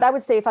 Yeah. But I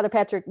would say, Father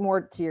Patrick,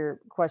 more to your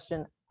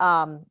question,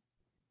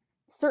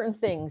 certain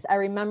things I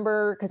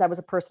remember because I was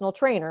a personal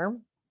trainer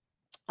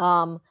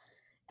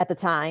at the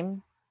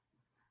time.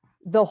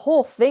 The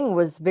whole thing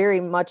was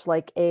very much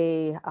like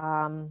I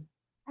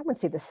wouldn't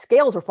say the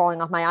scales were falling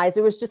off my eyes.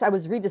 It was just, I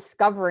was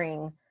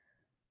rediscovering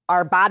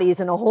our bodies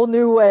in a whole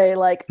new way.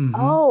 Like,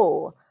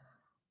 oh,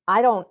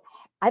 I don't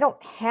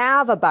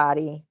have a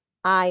body.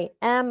 I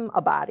am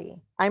a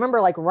body. I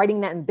remember like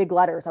writing that in big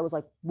letters. I was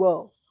like,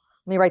 whoa,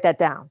 let me write that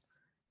down.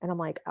 And I'm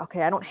like,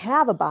 okay, I don't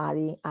have a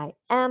body. I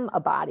am a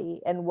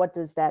body. And what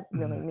does that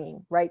really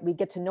mean? Right. We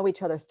get to know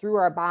each other through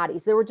our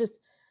bodies.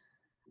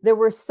 There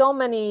were so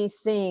many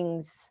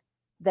things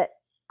that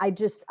I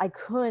just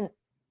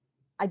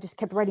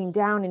kept writing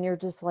down, and you're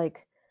just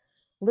like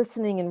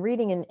listening and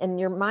reading, and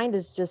your mind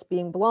is just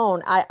being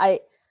blown. I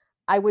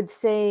would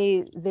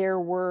say there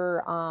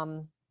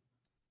were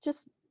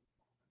just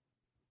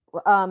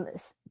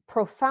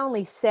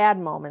profoundly sad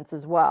moments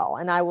as well.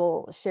 And I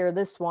will share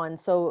this one.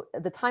 So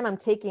at the time I'm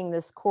taking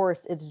this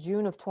course, it's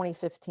June of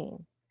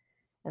 2015.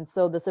 And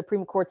so the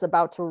Supreme Court's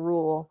about to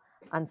rule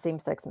on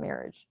same-sex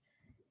marriage.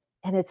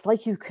 And it's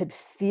like you could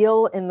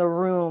feel in the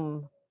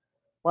room,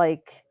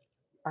 like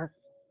our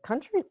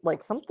country's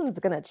like something's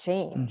going to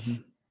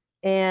change.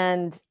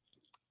 And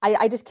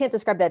I just can't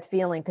describe that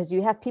feeling, because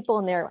you have people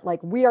in there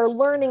like, we are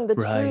learning the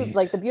truth,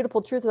 like the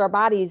beautiful truth of our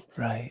bodies,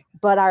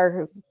 but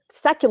our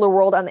secular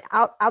world on the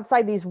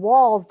outside these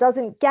walls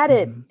doesn't get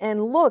it.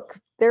 And look,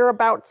 they're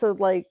about to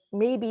like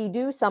maybe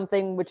do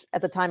something, which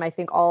at the time I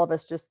think all of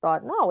us just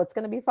thought, no, it's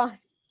going to be fine.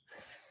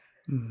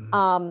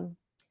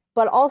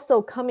 But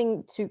also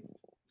coming to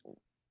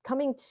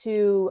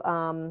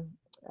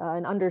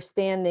an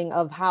understanding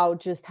of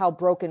how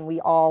broken we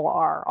all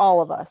are,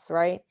 all of us,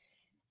 right?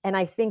 And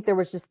I think there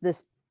was just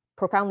this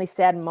profoundly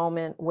sad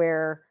moment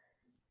where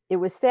it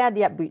was sad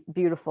yet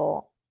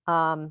beautiful.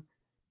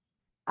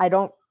 I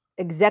don't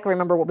exactly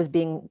remember what was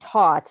being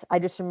taught. I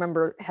just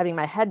remember having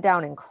my head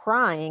down and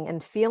crying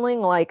and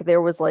feeling like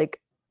there was like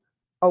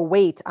a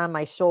weight on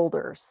my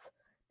shoulders.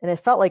 And it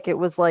felt like it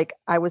was like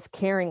I was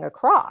carrying a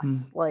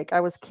cross, like I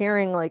was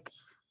carrying like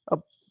a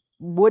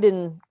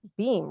wooden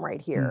beam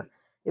right here.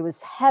 It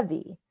was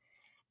heavy.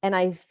 And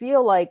I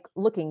feel like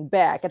looking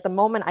back at the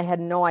moment, I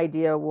had no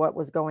idea what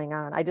was going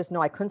on. I just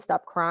know I couldn't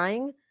stop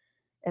crying.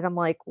 And I'm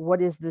like,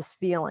 what is this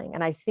feeling?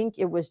 And I think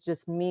it was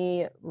just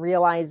me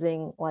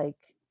realizing like,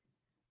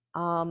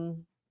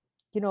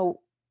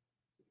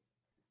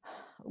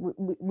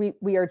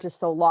 we are just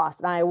so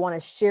lost. And I want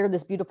to share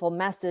this beautiful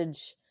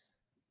message,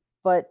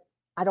 but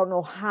I don't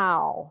know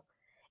how.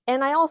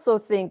 And I also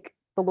think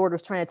the Lord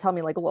was trying to tell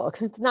me, like,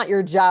 look, it's not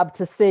your job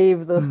to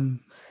save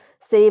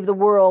the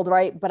world,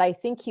 right? But I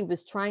think he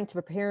was trying to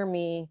prepare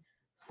me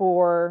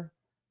for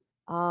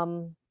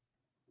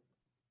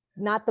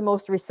not the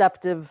most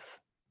receptive.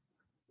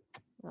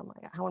 Oh my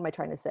God, how am I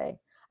trying to say?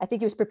 I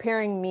think he was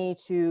preparing me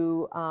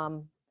to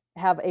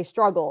have a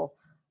struggle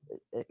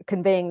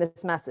conveying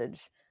this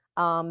message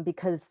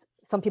because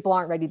some people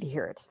aren't ready to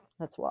hear it.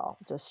 That's well,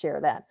 just share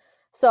that.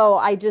 So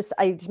I just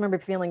remember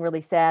feeling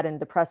really sad and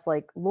depressed.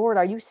 Like, Lord,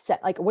 are you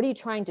set? Like, what are you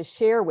trying to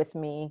share with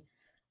me?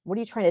 What are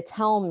you trying to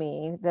tell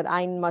me that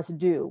I must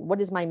do? What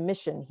is my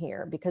mission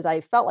here? Because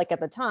I felt like at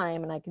the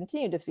time, and I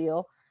continue to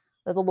feel,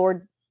 that the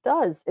Lord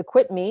does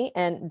equip me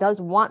and does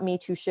want me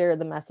to share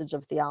the message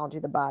of theology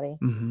of the body.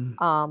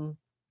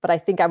 But I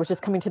think I was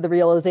just coming to the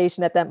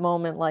realization at that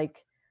moment,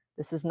 like,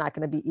 this is not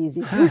going to be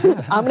easy.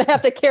 I'm going to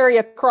have to carry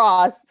a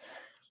cross,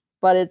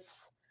 but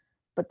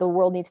the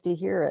world needs to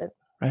hear it.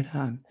 Right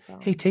on. So.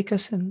 Hey, take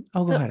us in.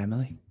 Oh, go ahead,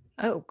 Emily.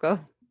 Oh, go.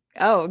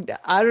 Oh,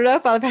 I don't know,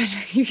 Father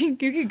Patrick. You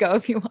can go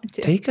if you want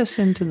to. Take us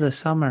into the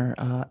summer.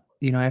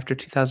 After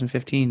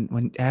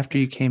 2015, after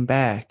you came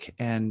back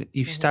and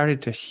you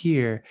started to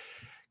hear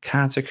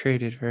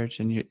Consecrated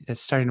Virgin,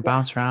 that's starting to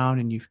bounce around,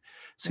 and you've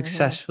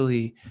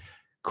successfully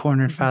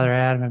cornered Father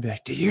Adam and be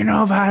like, "Do you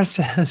know about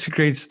it?" That's a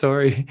great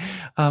story.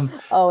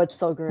 It's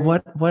so great.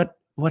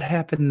 What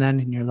happened then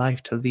in your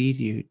life to lead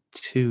you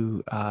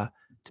to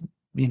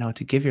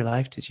give your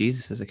life to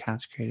Jesus as a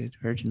consecrated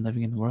virgin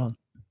living in the world?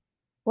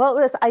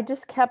 Well, I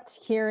just kept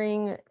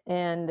hearing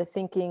and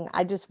thinking,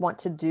 I just want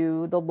to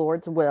do the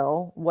Lord's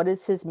will. What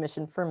is his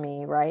mission for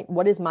me, right?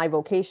 What is my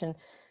vocation?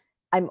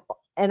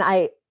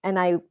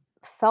 I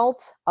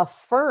felt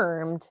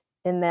affirmed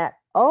in that,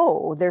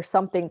 there's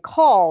something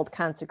called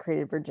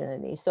consecrated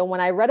virginity. So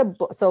when I read a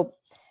book, so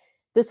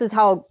this is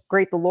how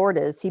great the Lord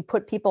is. He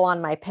put people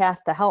on my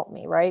path to help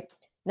me, right?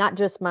 Not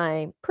just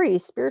my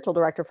priest, spiritual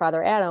director,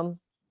 Father Adam,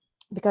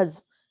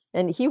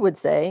 and he would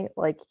say,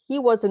 like, he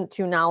wasn't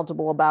too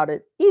knowledgeable about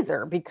it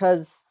either,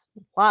 because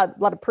a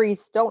lot of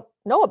priests don't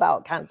know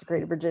about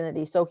consecrated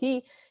virginity. So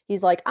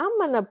he's like, I'm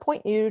going to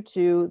point you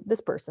to this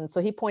person.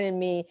 So he pointed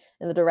me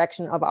in the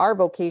direction of our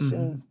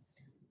vocations,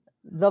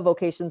 the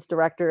vocations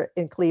director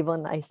in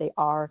Cleveland. I say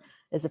 "our"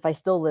 as if I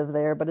still live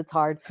there, but it's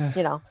hard,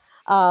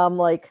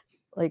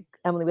 like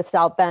Emily with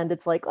South Bend.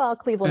 It's like,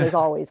 Cleveland is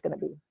always going to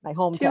be my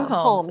hometown.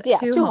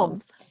 Two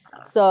homes.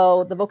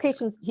 So the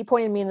vocations, he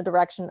pointed me in the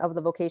direction of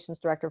the vocations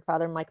director,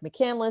 Father Mike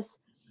McCandless,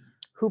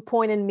 who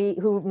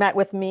met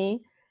with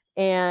me.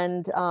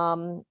 And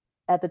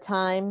at the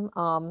time,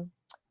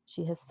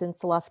 she has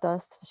since left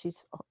us.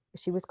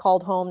 She was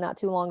called home not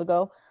too long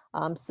ago,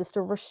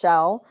 Sister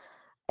Rochelle.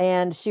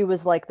 And she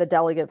was like the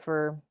delegate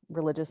for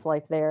religious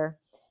life there.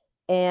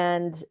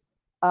 And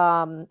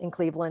in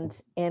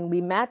Cleveland. And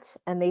we met,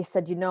 and they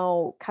said,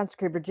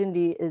 consecrated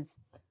virginity is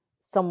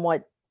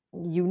somewhat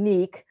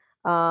unique.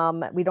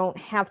 We don't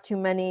have too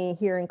many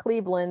here in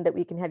Cleveland that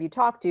we can have you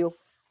talk to.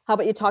 How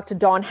about you talk to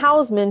Dawn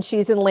Hausman?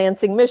 She's in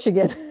Lansing,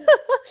 Michigan.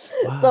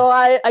 Wow.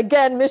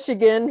 So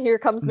Michigan, here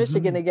comes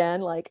Michigan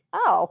again. Like,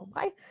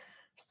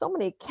 so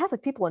many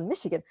Catholic people in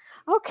Michigan.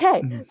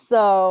 Okay.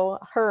 So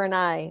her and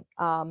I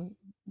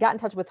got in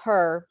touch with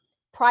her.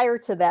 Prior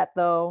to that,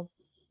 though,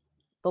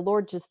 the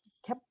Lord just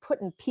kept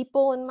putting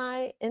people in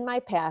my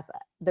path.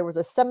 There was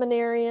a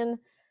seminarian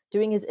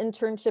doing his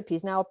internship.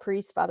 He's now a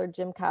priest, Father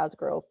Jim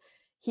Cosgrove.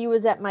 He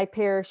was at my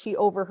parish. He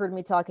overheard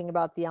me talking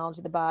about theology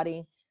of the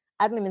body.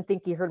 I don't even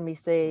think he heard me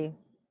say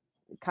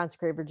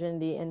consecrated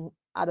virginity, and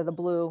out of the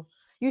blue,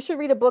 you should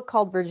read a book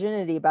called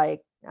Virginity by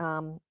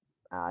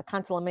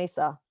Consuela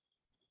Mesa.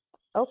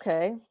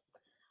 Okay.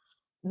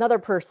 Another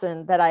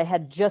person that I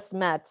had just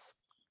met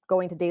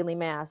going to daily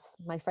mass,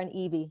 my friend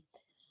Evie.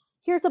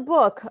 Here's a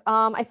book.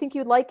 I think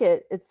you'd like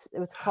it. It's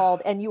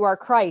called "And You Are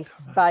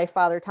Christ" by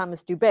Father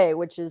Thomas Dubé,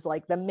 which is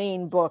like the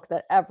main book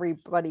that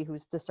everybody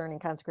who's discerning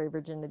consecrated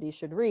virginity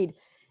should read.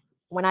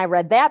 When I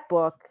read that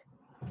book,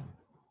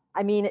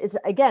 I mean,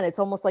 it's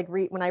almost like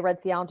when I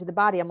read Theology of the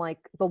Body, I'm like,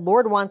 the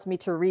Lord wants me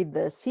to read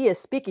this. He is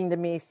speaking to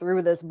me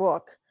through this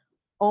book.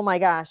 Oh my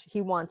gosh,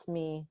 he wants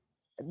me.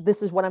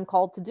 This is what I'm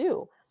called to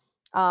do.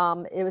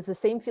 It was the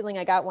same feeling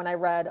I got when I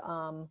read,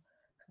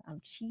 I'm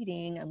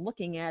cheating. I'm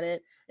looking at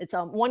it. It's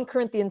 1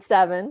 Corinthians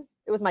 7.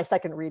 It was my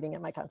second reading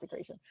at my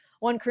consecration.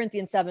 1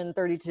 Corinthians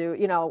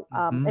 7:32.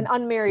 An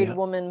unmarried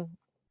woman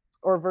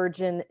or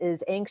virgin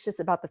is anxious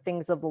about the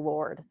things of the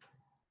Lord.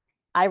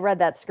 I read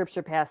that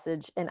scripture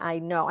passage, and I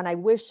know, and I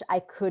wish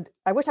I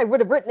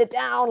would have written it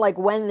down, like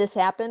when this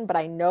happened. But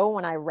I know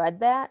when I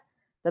read that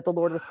the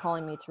Lord was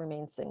calling me to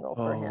remain single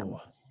for him.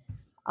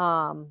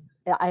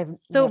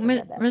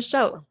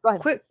 Michelle,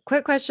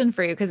 quick question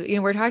for you, because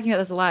we're talking about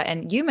this a lot,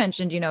 and you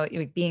mentioned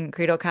being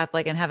cradle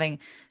Catholic and having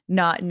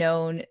not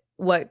known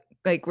what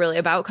like really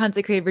about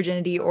consecrated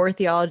virginity or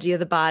theology of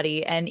the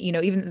body. And, you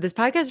know, even this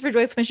podcast for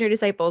Joyful Missionary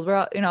Disciples, we're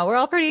all, you know, we're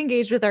all pretty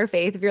engaged with our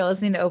faith if you're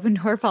listening to Open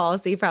Door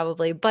Policy,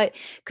 probably. But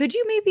could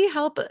you maybe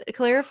help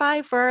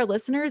clarify for our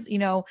listeners, you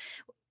know,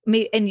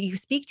 and you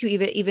speak to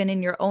even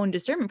in your own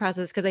discernment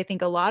process, because I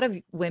think a lot of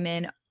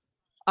women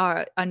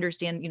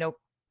understand, you know,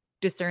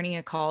 discerning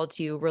a call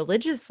to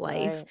religious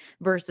life Right.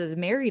 versus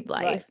married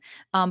Right. life.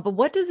 But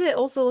what does it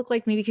also look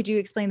like? Maybe could you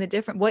explain the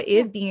different, what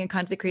Yeah. is being a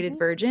consecrated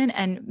virgin,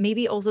 and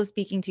maybe also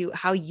speaking to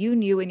how you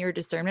knew in your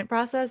discernment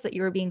process that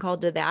you were being called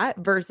to that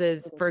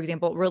versus, for Religious.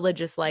 example,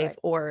 religious life Right.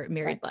 or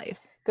married Right.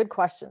 life? Good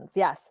questions.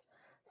 Yes.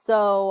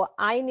 So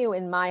I knew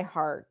in my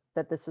heart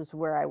that this is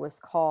where I was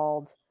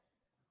called,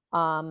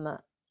 um,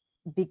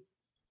 be,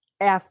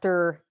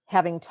 after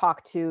having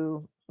talked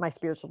to my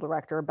spiritual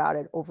director about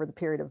it over the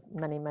period of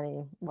many,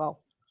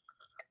 well,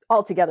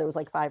 altogether it was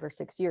like 5 or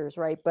 6 years,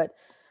 right? But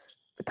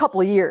a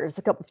couple of years,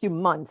 few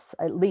months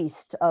at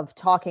least of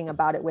talking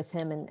about it with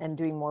him and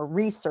doing more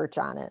research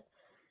on it.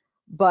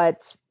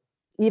 But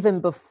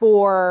even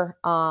before,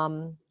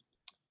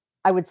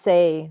 I would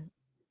say,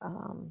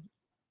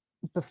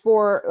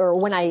 before, or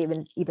when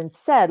I even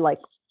said,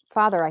 like,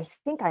 Father, I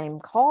think I am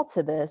called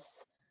to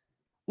this,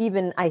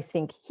 even I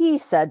think he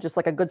said, just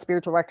like a good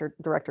spiritual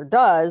director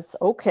does,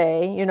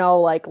 okay, you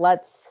know, like,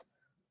 let's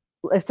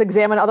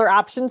examine other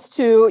options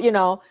too, you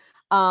know,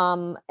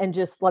 and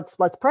just let's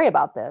pray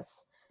about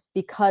this.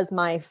 Because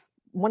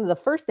one of the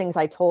first things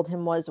I told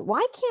him was,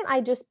 why can't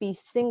I just be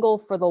single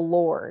for the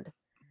Lord?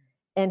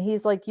 And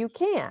he's like, you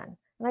can.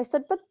 And I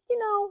said, but you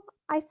know,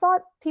 I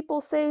thought people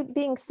say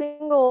being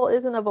single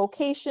isn't a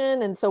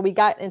vocation. And so we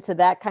got into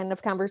that kind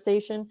of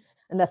conversation,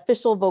 an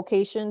official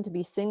vocation to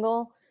be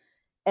single.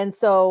 And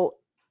so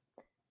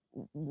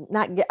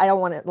I don't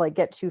want to like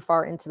get too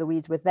far into the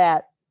weeds with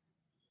that.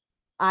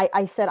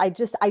 I said, I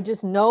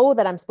just know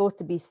that I'm supposed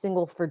to be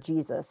single for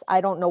Jesus.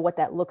 I don't know what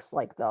that looks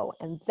like though.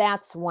 And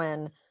that's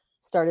when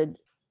started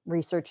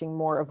researching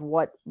more of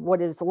what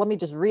is, so let me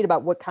just read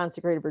about what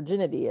consecrated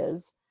virginity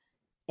is.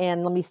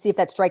 And let me see if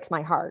that strikes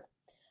my heart.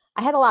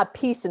 I had a lot of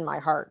peace in my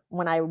heart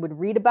when I would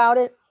read about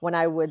it, when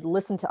I would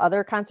listen to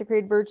other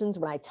consecrated virgins,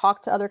 when I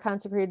talked to other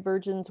consecrated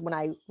virgins, when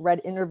I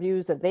read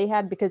interviews that they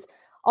had, because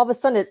all of a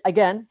sudden,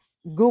 again,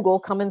 Google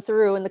coming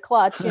through in the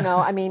clutch, you know,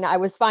 I mean, I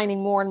was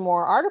finding more and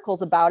more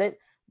articles about it.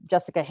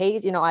 Jessica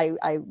Hayes, you know,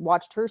 I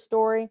watched her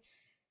story.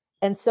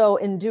 And so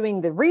in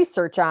doing the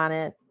research on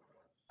it,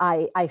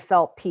 I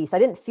felt peace. I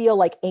didn't feel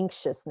like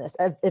anxiousness.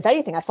 If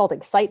anything, I felt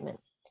excitement.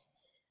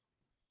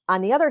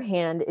 On the other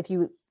hand, if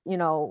you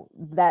know,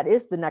 that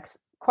is the next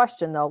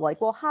question though, like,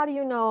 well, how do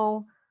you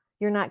know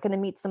you're not going to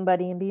meet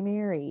somebody and be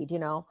married, you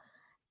know?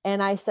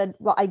 And I said,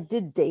 well, I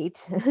did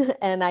date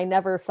and I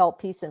never felt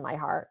peace in my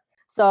heart.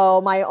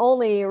 So my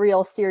only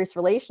real serious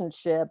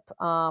relationship,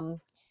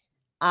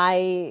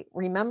 I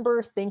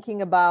remember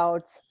thinking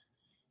about,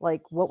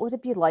 like, what would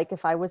it be like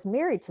if I was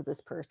married to this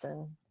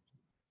person?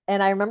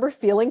 And I remember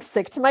feeling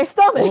sick to my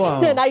stomach.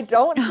 Whoa. And I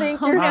don't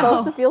think you're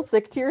supposed to feel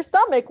sick to your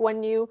stomach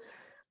when you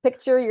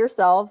picture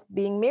yourself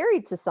being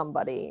married to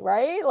somebody,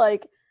 right?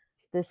 Like,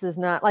 this is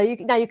not like,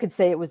 now you could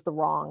say it was the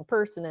wrong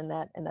person and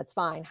that's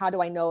fine. How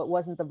do I know it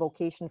wasn't the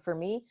vocation for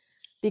me?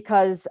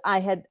 Because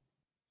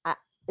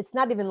it's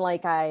not even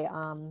like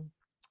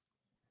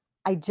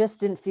I just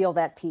didn't feel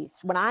that peace.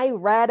 When I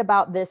read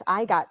about this,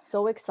 I got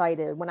so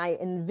excited. When I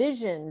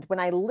envisioned, when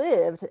I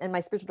lived, and my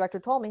spiritual director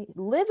told me,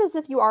 live as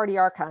if you already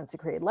are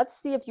consecrated. Let's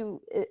see if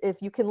you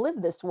can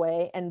live this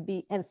way and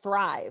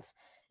thrive.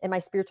 And my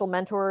spiritual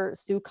mentor,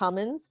 Sue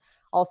Cummins,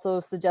 also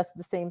suggested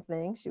the same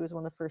thing. She was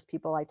one of the first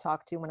people I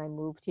talked to when I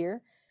moved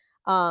here.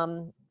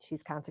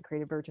 She's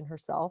consecrated virgin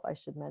herself, I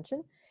should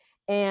mention.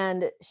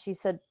 And she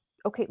said,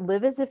 okay,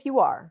 live as if you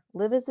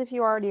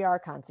already are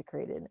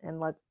consecrated,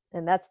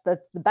 and that's the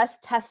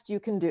best test you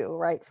can do,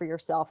 right, for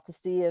yourself to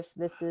see if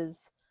this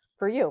is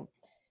for you.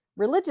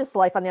 Religious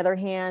life, on the other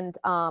hand,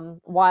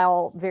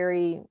 while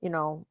very, you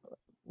know,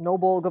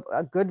 noble,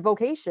 a good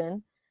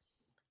vocation,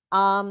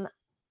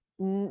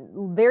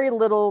 very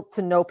little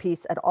to no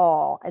peace at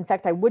all. In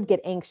fact, I would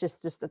get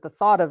anxious just at the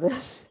thought of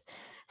it.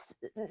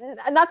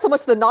 Not so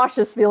much the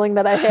nauseous feeling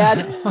that I had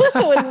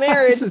with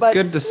marriage, this is but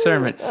good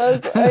discernment.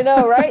 I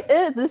know, right?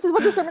 This is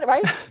what discernment,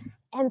 right?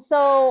 And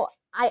so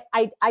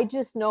I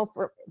just know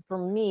for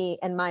me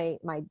and my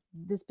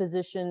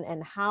disposition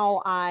and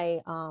how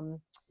I,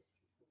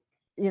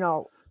 you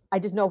know, I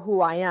just know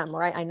who I am,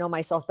 right? I know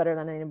myself better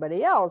than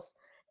anybody else.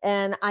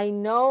 And I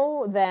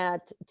know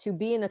that to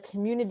be in a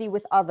community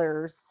with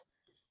others,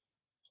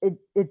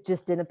 it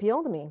just didn't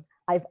appeal to me.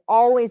 I've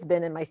always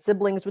been, and my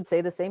siblings would say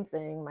the same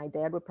thing. My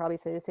dad would probably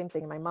say the same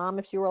thing. My mom,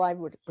 if she were alive,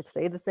 would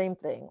say the same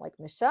thing. Like,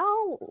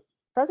 Michelle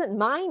doesn't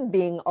mind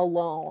being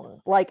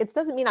alone. Like, it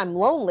doesn't mean I'm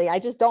lonely. I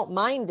just don't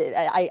mind it.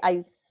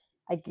 I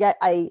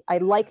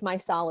like my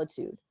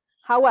solitude.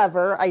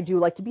 However, I do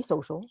like to be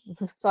social.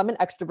 So I'm an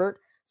extrovert.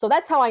 So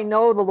that's how I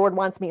know the Lord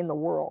wants me in the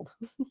world.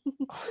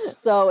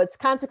 So it's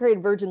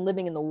consecrated virgin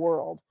living in the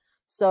world.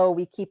 So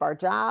we keep our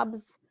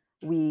jobs.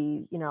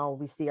 we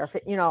see our,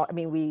 I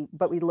mean, we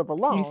live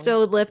alone. You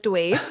still lift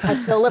weights. I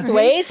still lift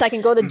weights. I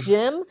can go to the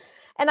gym.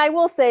 And I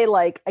will say,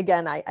 like,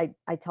 again, I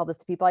tell this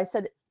to people. I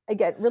said,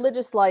 again,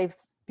 religious life,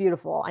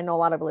 beautiful. I know a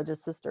lot of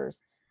religious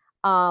sisters.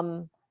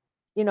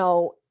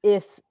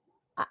 If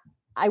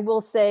I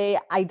will say,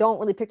 I don't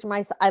really picture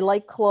myself. I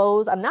like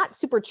clothes. I'm not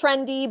super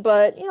trendy,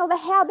 but the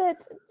habit,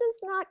 just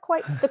not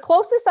quite. The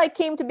closest I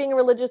came to being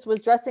religious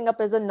was dressing up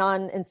as a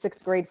nun in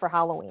 6th grade for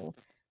Halloween.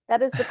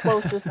 That is the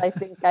closest I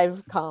think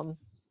I've come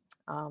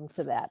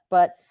to that.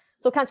 But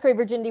so Consecrated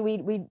Virginity,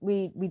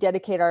 we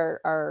dedicate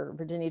our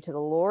virginity to the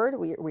Lord.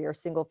 We are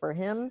single for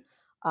Him.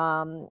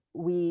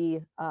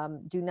 We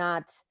do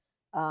not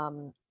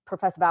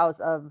profess vows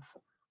of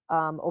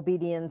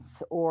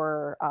obedience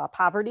or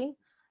poverty,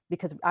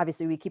 because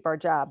obviously we keep our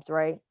jobs,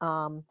 right?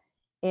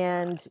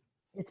 And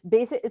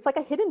it's like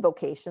a hidden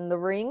vocation. The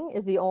ring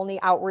is the only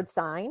outward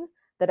sign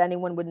that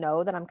anyone would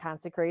know that I'm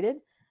consecrated.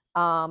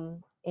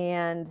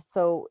 And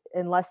so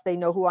unless they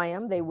know who I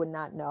am, they would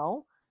not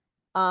know.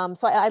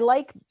 So I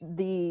like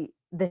the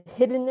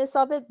hiddenness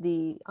of it,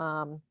 the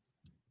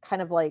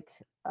kind of like,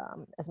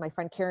 as my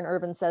friend Karen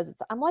Irvin says,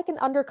 I'm like an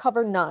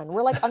undercover nun.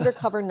 We're like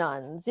undercover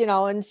nuns,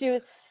 and she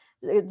was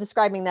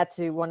describing that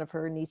to one of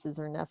her nieces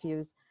or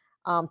nephews,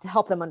 to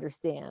help them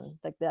understand,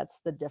 like, that's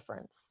the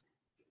difference.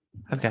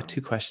 I've got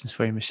 2 questions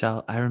for you,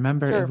 Michelle. I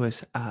remember Sure. it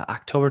was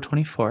October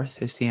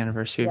 24th is the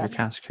anniversary of your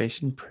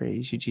consecration.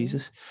 Praise you,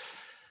 Jesus.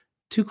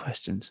 2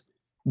 questions.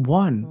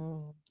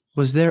 One,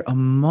 was there a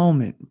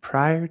moment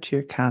prior to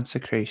your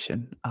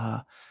consecration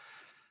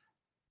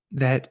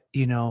that,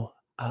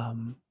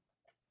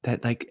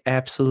 that like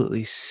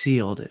absolutely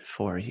sealed it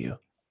for you?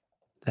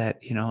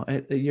 That,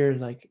 you're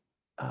like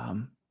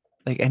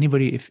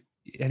anybody, if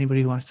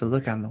anybody wants to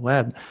look on the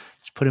web,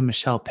 just put in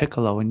Michelle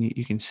Piccolo and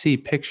you can see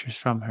pictures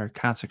from her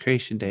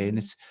consecration day. And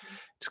it's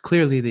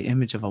clearly the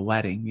image of a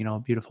wedding, a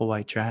beautiful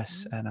white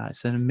dress. And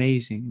it's an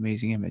amazing,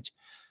 amazing image.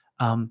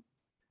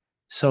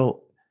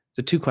 So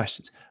the 2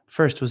 questions.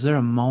 First, was there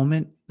a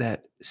moment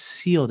that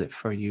sealed it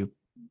for you,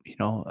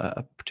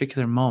 a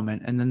particular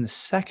moment? And then the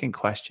second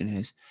question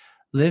is,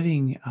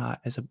 living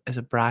as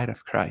a bride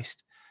of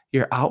Christ,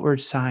 your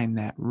outward sign,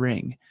 that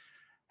ring,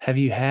 have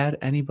you had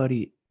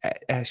anybody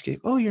ask you,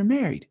 oh, you're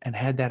married, and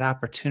had that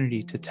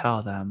opportunity to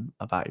tell them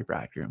about your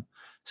bridegroom?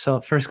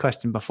 So first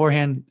question,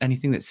 beforehand,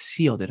 anything that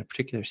sealed it, a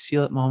particular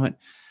seal it moment?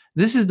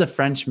 This is the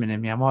Frenchman in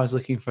me. I'm always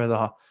looking for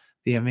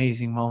the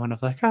amazing moment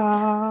of like,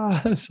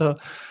 so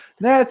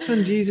that's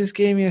when Jesus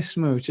gave me a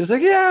smooch. It's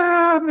like,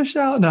 yeah,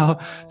 Michelle. No.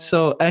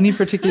 So any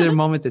particular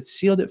moment that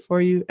sealed it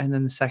for you? And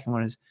then the second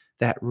one is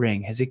that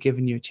ring. Has it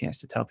given you a chance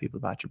to tell people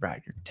about your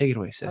bridegroom? Take it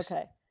away, sis.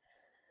 Okay.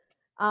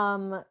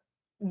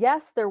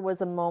 Yes, there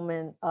was a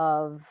moment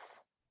of,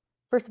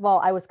 first of all,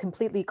 I was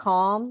completely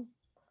calm,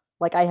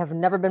 like I have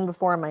never been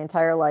before in my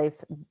entire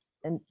life.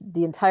 And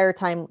the entire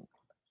time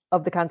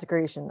of the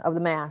consecration, of the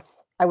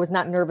Mass, I was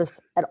not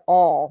nervous at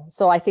all.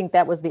 So I think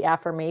that was the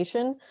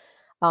affirmation.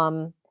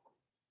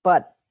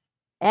 But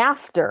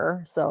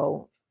after,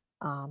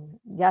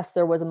 yes,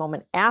 there was a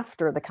moment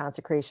after the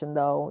consecration,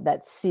 though,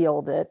 that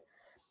sealed it.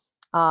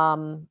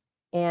 And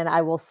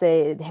I will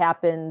say it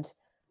happened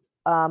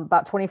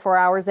about 24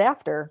 hours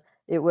after.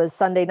 It was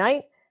Sunday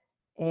night,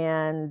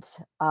 and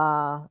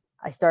I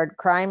started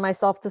crying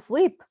myself to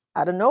sleep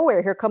out of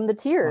nowhere. Here come the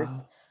tears.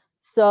 Wow.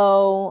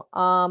 So,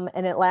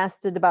 and it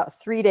lasted about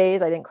 3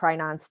 days. I didn't cry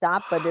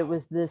nonstop, but it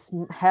was this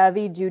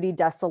heavy duty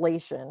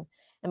desolation.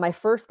 And my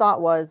first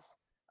thought was,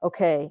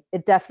 okay,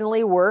 it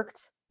definitely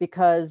worked,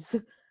 because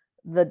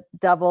the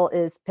devil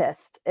is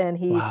pissed and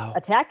he's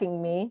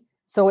attacking me.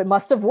 So it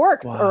must have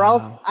worked, or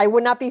else I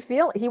would not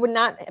he would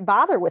not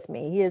bother with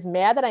me. He is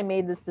mad that I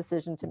made this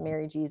decision to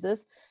marry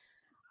Jesus.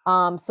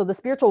 So the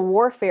spiritual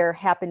warfare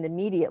happened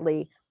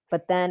immediately.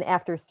 But then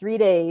after 3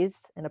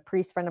 days, and a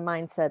priest friend of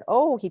mine said,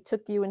 oh, he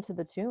took you into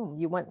the tomb.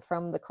 You went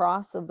from the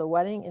cross of the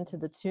wedding into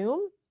the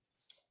tomb.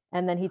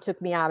 And then he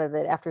took me out of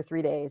it after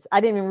 3 days. I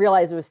didn't even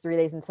realize it was 3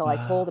 days until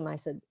I told him. I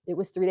said, it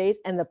was 3 days.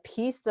 And the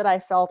peace that I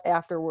felt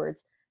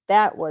afterwards,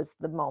 that was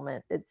the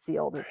moment it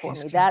sealed it for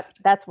me.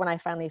 That's when I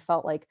finally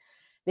felt like,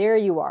 there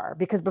you are.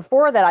 Because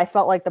before that, I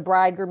felt like the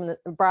bridegroom,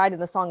 the bride in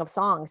the Song of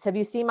Songs. Have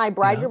you seen my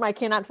bridegroom? I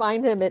cannot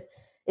find him.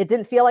 It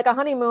didn't feel like a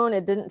honeymoon.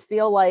 It didn't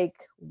feel like,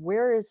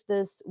 where's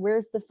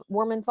the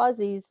warm and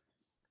fuzzies?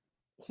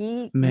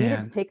 He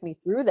needed to take me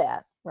through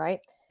that. Right.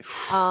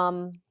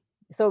 So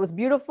it was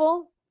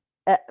beautiful.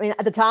 I mean,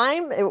 at the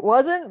time it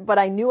wasn't, but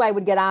I knew I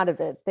would get out of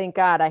it. Thank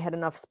God I had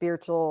enough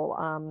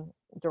spiritual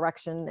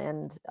direction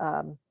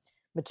and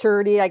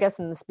maturity, I guess,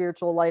 in the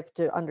spiritual life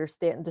to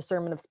understand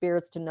discernment of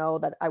spirits, to know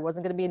that I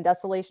wasn't going to be in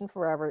desolation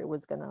forever. It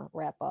was going to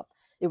wrap up.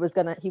 He was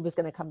going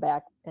to come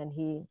back, and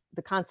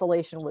the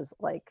consolation was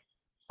like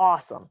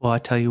awesome. Well, I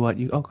tell you what,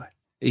 you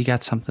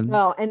got something.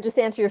 No, and just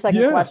to answer your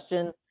second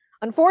question,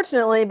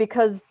 unfortunately,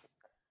 because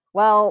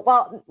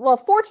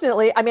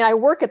fortunately, I mean, I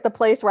work at the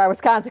place where I was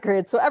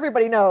consecrated, so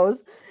everybody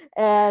knows.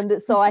 And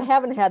so I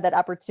haven't had that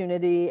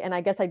opportunity. And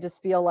I guess I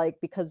just feel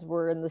like, because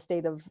we're in the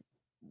state of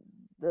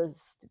of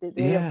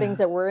things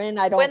that we're in.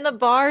 I don't. When the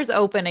bars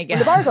open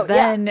again,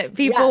 then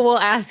people yes, will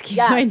ask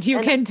you and you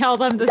can tell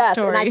them the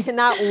story. And I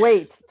cannot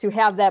wait to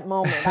have that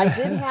moment. I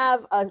did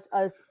have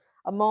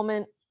a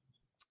moment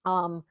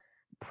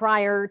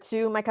prior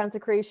to my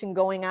consecration,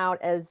 going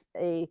out as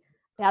a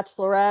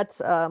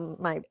bachelorette.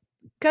 My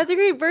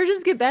Consecrated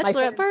virgins get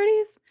bachelorette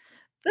parties.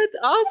 That's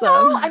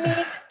awesome.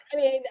 No,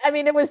 I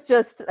mean, it was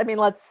just, I don't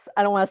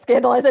want to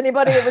scandalize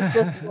anybody. It was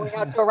just going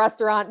out to a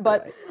restaurant,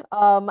 but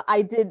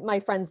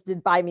my friends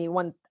did buy me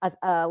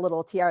a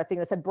little tiara thing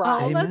that said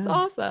bride. Oh, that's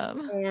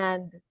awesome.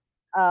 And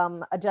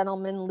a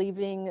gentleman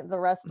leaving the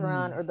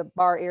restaurant or the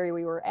bar area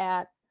we were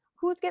at,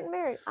 who's getting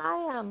married?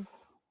 I am.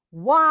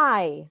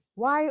 Why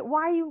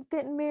are you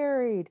getting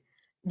married?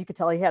 You could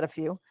tell he had a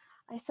few.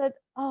 I said,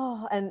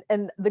 oh,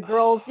 and the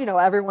girls,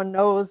 everyone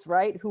knows,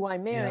 right, who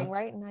I'm marrying,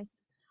 right? And I said,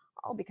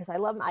 oh, because I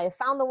love him. I have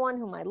found the one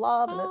whom I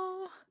love.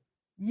 And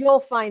you'll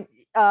find,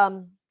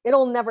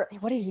 it'll never,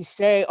 what did he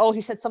say? Oh,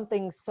 he said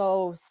something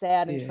so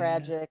sad and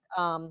tragic.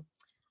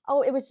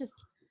 It was just,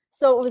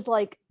 so it was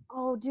like,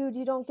 oh, dude,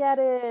 you don't get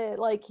it.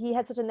 Like, he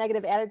had such a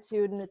negative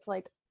attitude, and it's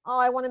like, oh,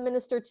 I want to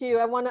minister to you.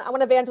 I want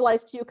to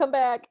evangelize to you. Come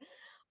back.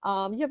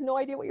 You have no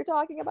idea what you're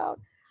talking about.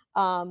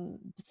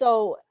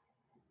 So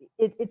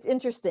it's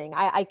interesting.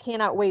 I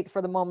cannot wait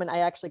for the moment I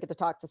actually get to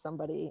talk to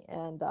somebody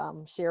and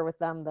share with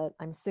them that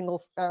I'm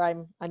single, or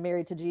I'm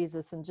married to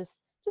Jesus, and just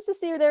to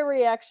see their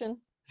reaction.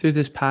 Through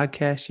this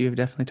podcast, you have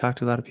definitely talked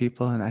to a lot of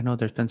people, and I know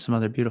there's been some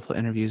other beautiful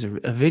interviews.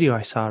 A video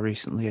I saw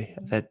recently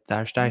that the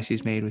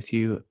Archdiocese made with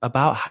you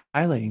about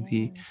highlighting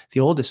the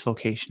oldest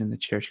vocation in the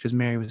church, because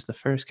Mary was the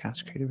first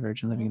consecrated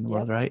virgin living in the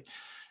world, right?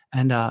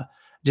 And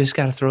just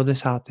got to throw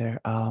this out there.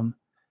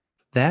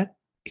 That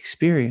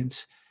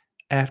experience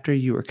after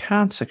you were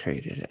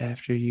consecrated,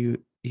 after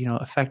you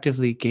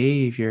effectively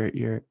gave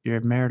your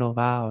marital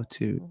vow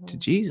to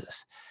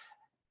Jesus,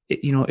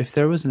 if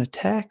there was an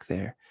attack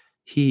there,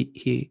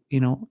 he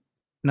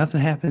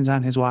nothing happens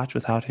on his watch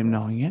without him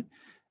knowing it.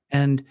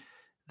 And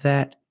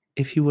that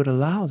if you would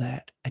allow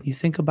that, and you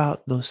think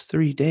about those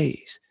 3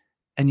 days,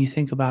 and you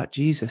think about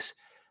Jesus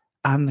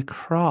on the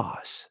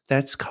cross,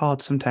 that's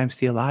called sometimes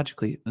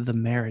theologically the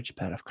marriage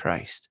bed of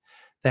Christ.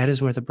 That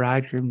is where the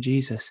bridegroom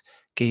Jesus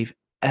gave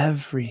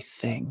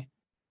everything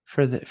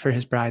for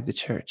his bride, the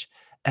church.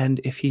 And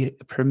if he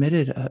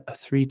permitted a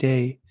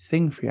 3-day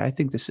thing for you, I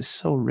think this is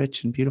so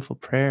rich and beautiful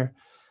prayer,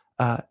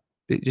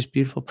 just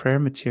beautiful prayer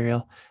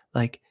material.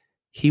 Like,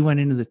 he went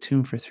into the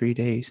tomb for 3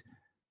 days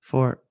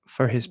for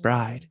his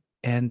bride,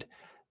 and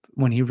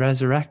when he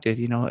resurrected,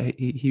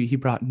 he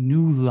brought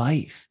new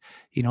life.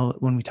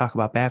 When we talk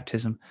about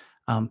baptism,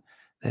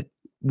 that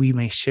we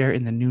may share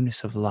in the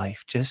newness of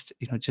life. Just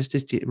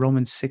as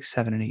Romans 6,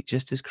 7, and 8,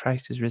 just as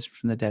Christ is risen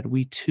from the dead,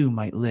 we too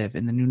might live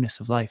in the newness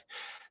of life.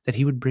 That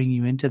he would bring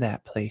you into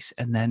that place,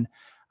 and then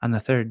on the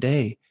 3rd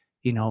day,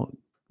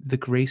 the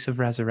grace of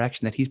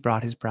resurrection that he's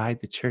brought his bride,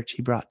 the church,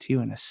 he brought to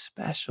you in a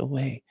special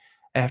way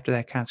after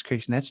that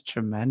consecration. That's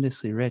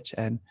tremendously rich.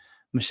 And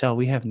Michelle,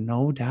 we have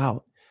no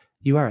doubt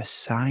you are a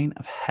sign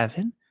of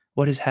heaven.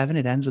 What is heaven?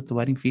 It ends with the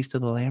wedding feast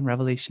of the Lamb,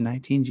 Revelation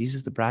 19,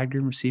 Jesus, the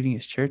bridegroom, receiving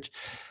his church.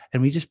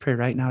 And we just pray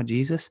right now,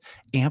 Jesus,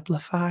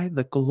 amplify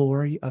the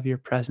glory of your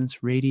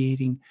presence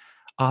radiating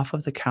off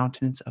of the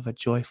countenance of a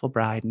joyful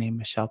bride named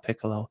Michelle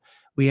Piccolo.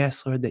 We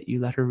ask, Lord, that you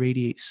let her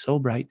radiate so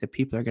bright that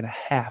people are going to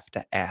have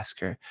to ask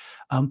her,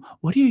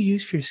 what do you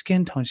use for your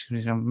skin tone? She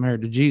goes, I'm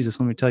married to Jesus,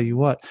 let me tell you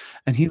what.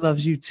 And he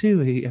loves you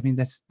too.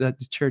 That's the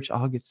church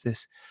all gets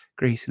this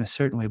grace in a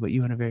certain way, but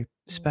you in a very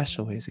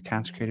special way as a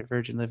consecrated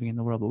virgin living in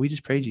the world. But we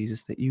just pray,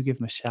 Jesus, that you give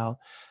Michelle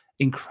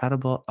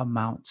incredible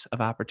amounts of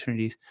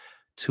opportunities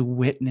to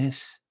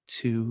witness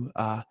to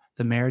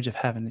the marriage of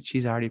heaven that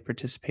she's already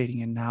participating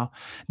in now.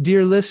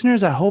 Dear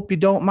listeners, I hope you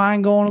don't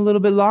mind going a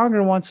little bit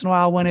longer once in a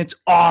while when it's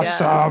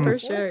awesome. Yes, for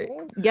sure.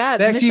 Yeah,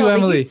 Back Michelle, to you,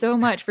 Emily. Thank you so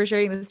much for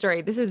sharing the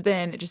story. This has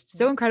been just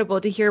so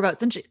incredible to hear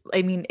about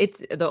it's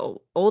the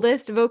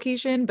oldest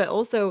vocation, but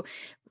also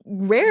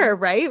rare,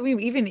 right? We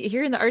even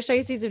here in the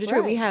Archdiocese of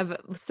Detroit, we have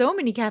so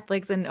many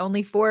Catholics and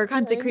only 4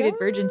 consecrated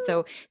virgins.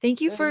 So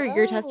thank you for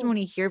your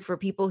testimony here for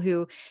people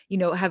who,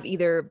 have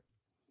either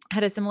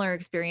had a similar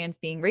experience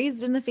being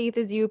raised in the faith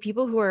as you,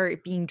 people who are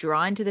being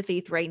drawn to the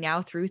faith right now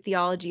through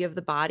theology of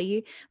the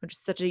body, which is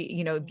such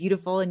a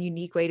beautiful and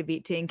unique way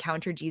to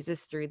encounter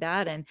Jesus through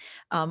that. And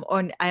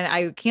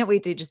I can't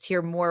wait to just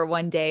hear more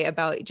one day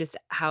about just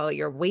how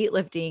your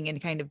weightlifting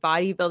and kind of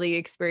bodybuilding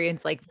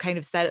experience kind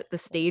of set the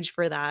stage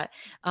for that.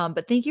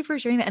 But thank you for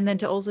sharing that, and then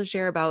to also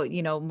share about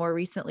more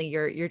recently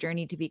your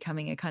journey to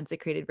becoming a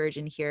consecrated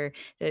virgin here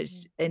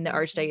in the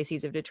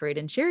Archdiocese of Detroit,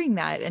 and sharing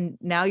that, and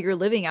now you're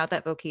living out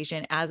that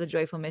vocation as a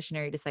joyful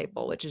missionary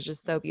disciple, which is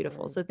just so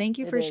beautiful. So thank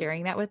you for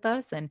sharing that with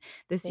us and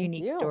this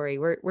unique story.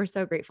 We're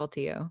so grateful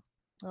to you.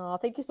 Oh,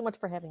 thank you so much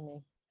for having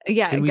me.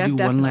 Yeah, can we do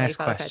one last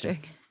Father question?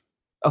 Patrick.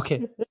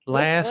 Okay,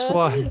 last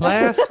one,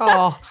 last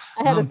call.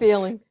 I had a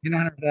feeling in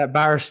honor of that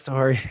bar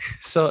story.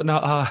 So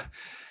no,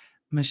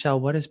 Michelle,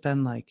 what has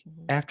been like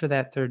after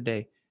that 3rd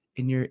day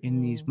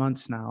in these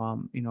months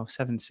now?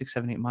 6,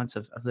 7, 8 months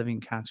of living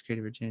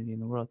consecrated virginity in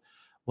the world.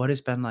 what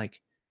has been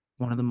like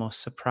one of the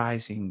most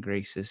surprising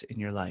graces in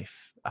your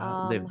life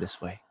lived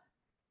this way?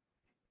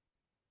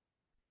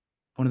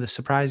 One of the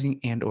surprising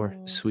and or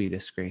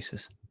sweetest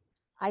graces.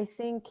 I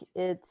think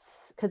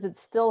it's because it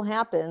still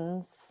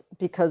happens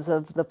because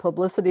of the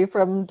publicity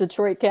from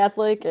Detroit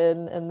Catholic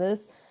and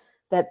this,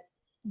 that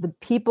the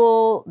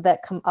people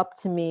that come up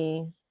to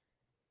me,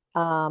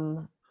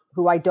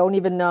 who I don't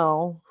even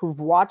know, who've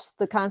watched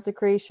the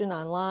consecration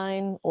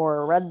online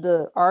or read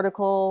the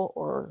article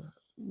or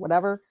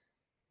whatever,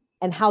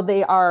 and how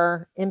they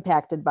are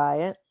impacted by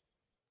it.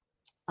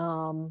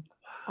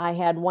 I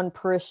had one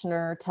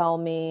parishioner tell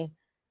me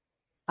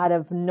out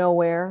of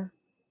nowhere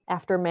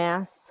after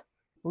Mass,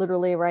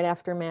 literally right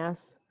after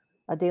Mass,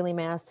 a daily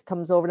Mass,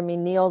 comes over to me,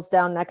 kneels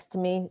down next to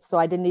me. So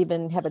I didn't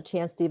even have a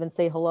chance to even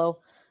say hello.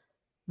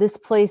 This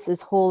place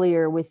is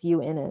holier with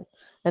you in it,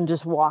 and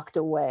just walked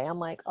away. I'm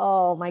like,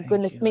 oh my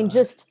goodness. I mean,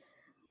 just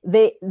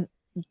I'm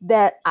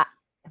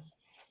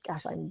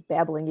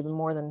babbling even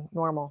more than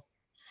normal.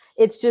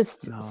 It's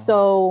just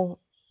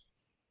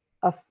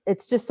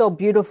it's just so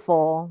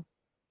beautiful.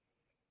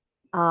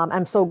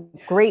 I'm so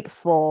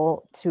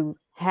grateful to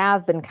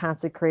have been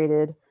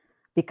consecrated,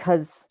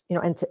 because,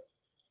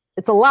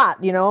 it's a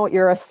lot,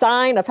 you're a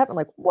sign of heaven,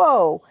 like,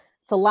 whoa,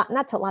 it's a lot,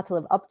 not a lot to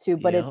live up to,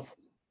 but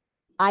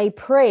I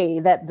pray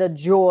that the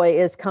joy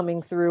is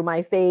coming through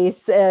my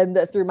face and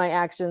through my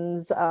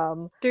actions.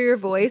 Through your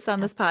voice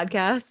on this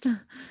podcast.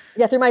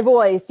 Yeah, through my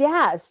voice.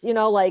 Yes.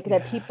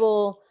 That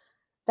people,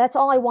 that's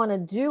all I want to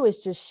do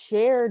is just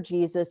share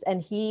Jesus.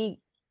 And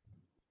he,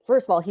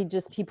 first of all,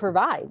 he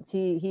provides,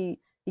 he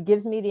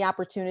gives me the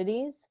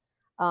opportunities.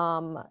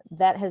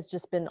 That has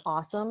just been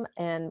awesome.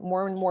 And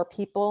more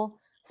people,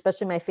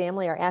 especially my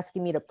family, are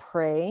asking me to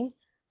pray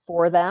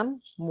for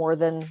them more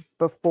than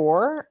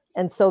before.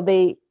 And so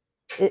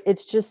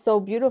it's just so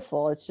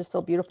beautiful. It's just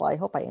so beautiful. I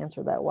hope I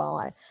answered that well.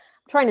 I'm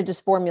trying to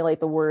just formulate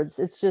the words.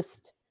 It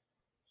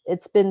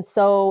has been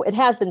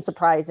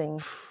surprising,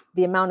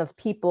 the amount of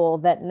people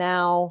that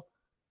now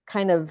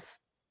kind of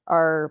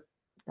are,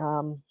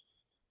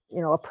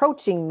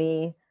 approaching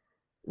me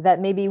that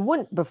maybe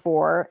wouldn't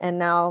before. And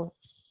now,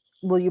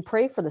 will you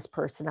pray for this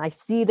person? I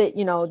see that,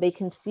 they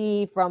can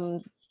see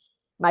from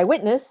my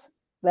witness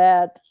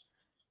that,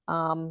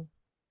 and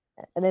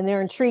then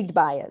they're intrigued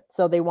by it.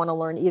 So they want to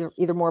learn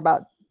either more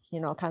about,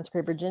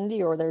 consecrated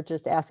virginity, or they're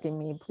just asking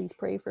me, please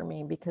pray for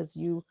me because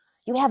you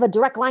have a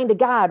direct line to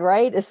God,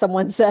 right? As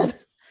someone said,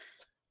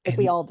 like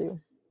we all do.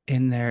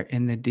 In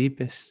the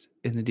deepest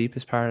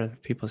part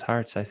of people's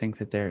hearts, I think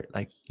that they're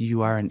like,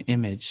 you are an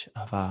image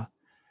of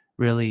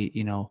really,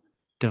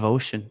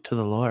 devotion to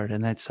the Lord.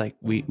 And that's like,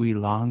 we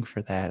long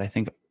for that. I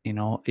think,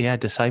 all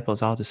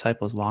disciples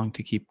long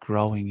to keep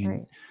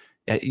growing.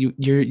 And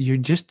you're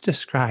just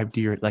described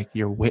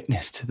your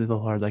witness to the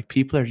Lord. Like,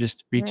 people are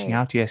just reaching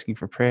out to you, asking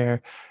for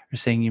prayer, or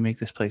saying you make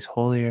this place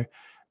holier.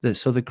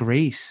 So the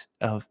grace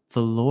of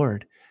the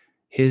Lord,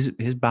 his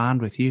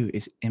bond with you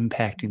is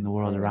impacting the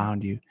world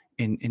around you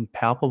in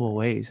palpable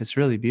ways. It's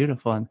really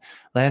beautiful. And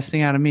last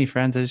thing out of me,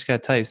 friends, I just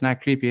got to tell you, it's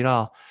not creepy at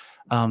all.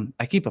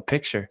 I keep a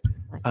picture,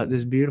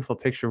 this beautiful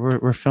picture.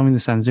 We're filming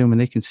this on Zoom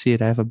and they can see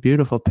it. I have a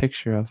beautiful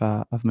picture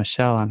of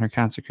Michelle on her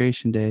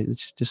consecration day.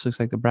 It just looks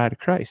like the bride of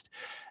Christ.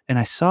 And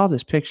I saw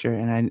this picture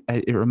and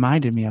it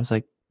reminded me, I was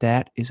like,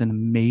 that is an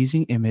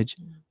amazing image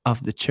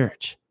of the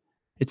church.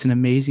 It's an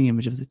amazing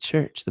image of the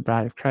church, the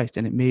bride of Christ.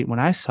 And when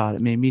I saw it,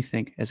 it made me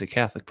think, as a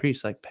Catholic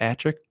priest, like,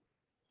 Patrick,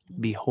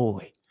 be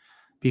holy,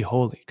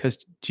 because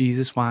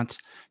Jesus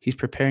he's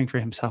preparing for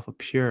himself a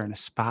pure and a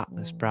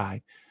spotless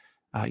bride.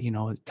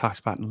 It talks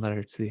about in the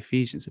letter to the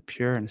Ephesians, a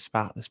pure and a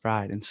spotless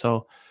bride. And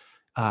so,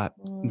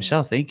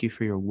 Michelle, thank you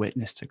for your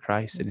witness to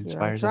Christ. It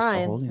inspires us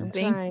to holiness.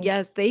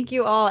 Yes, thank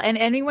you all. And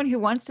anyone who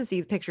wants to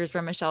see pictures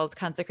from Michelle's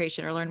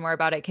consecration or learn more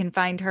about it can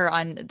find her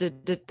on the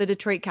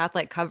Detroit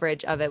Catholic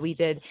coverage of it. We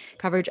did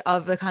coverage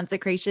of the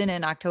consecration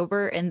in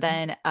October, and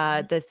then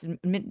a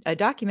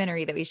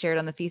documentary that we shared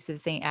on the Feast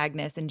of St.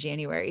 Agnes in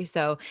January.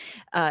 So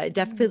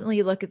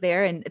definitely look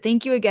there. And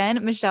thank you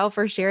again, Michelle,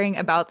 for sharing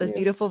about this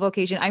beautiful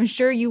vocation. I'm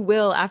sure you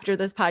will, after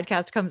this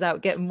podcast comes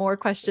out, get more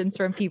questions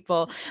from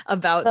people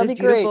about this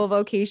beautiful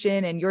vocation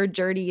and your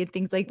journey and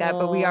things like that.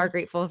 But we are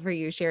grateful for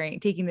you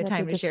taking the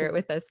time to share it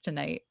with us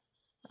tonight.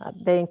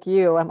 Thank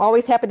you. I'm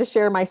always happy to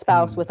share my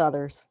spouse with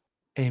others.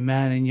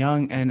 Amen.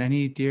 And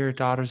any dear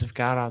daughters of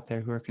God out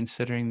there who are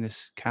considering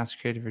this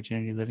consecrated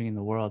virginity living in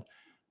the world,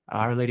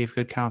 Our Lady of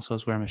Good Counsel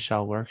is where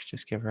Michelle works.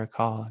 Just give her a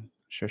call. I'm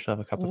sure she'll have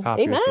a cup of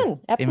coffee. Amen.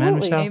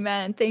 Absolutely.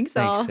 Amen. Thanks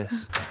all.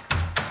 Sis.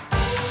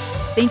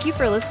 Thank you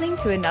for listening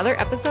to another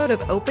episode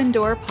of Open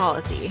Door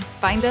Policy.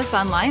 Find us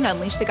online on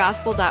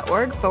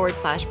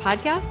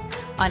unleashthegospel.org/podcast,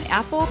 on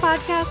Apple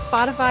Podcasts,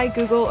 Spotify,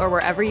 Google, or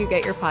wherever you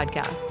get your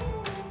podcasts.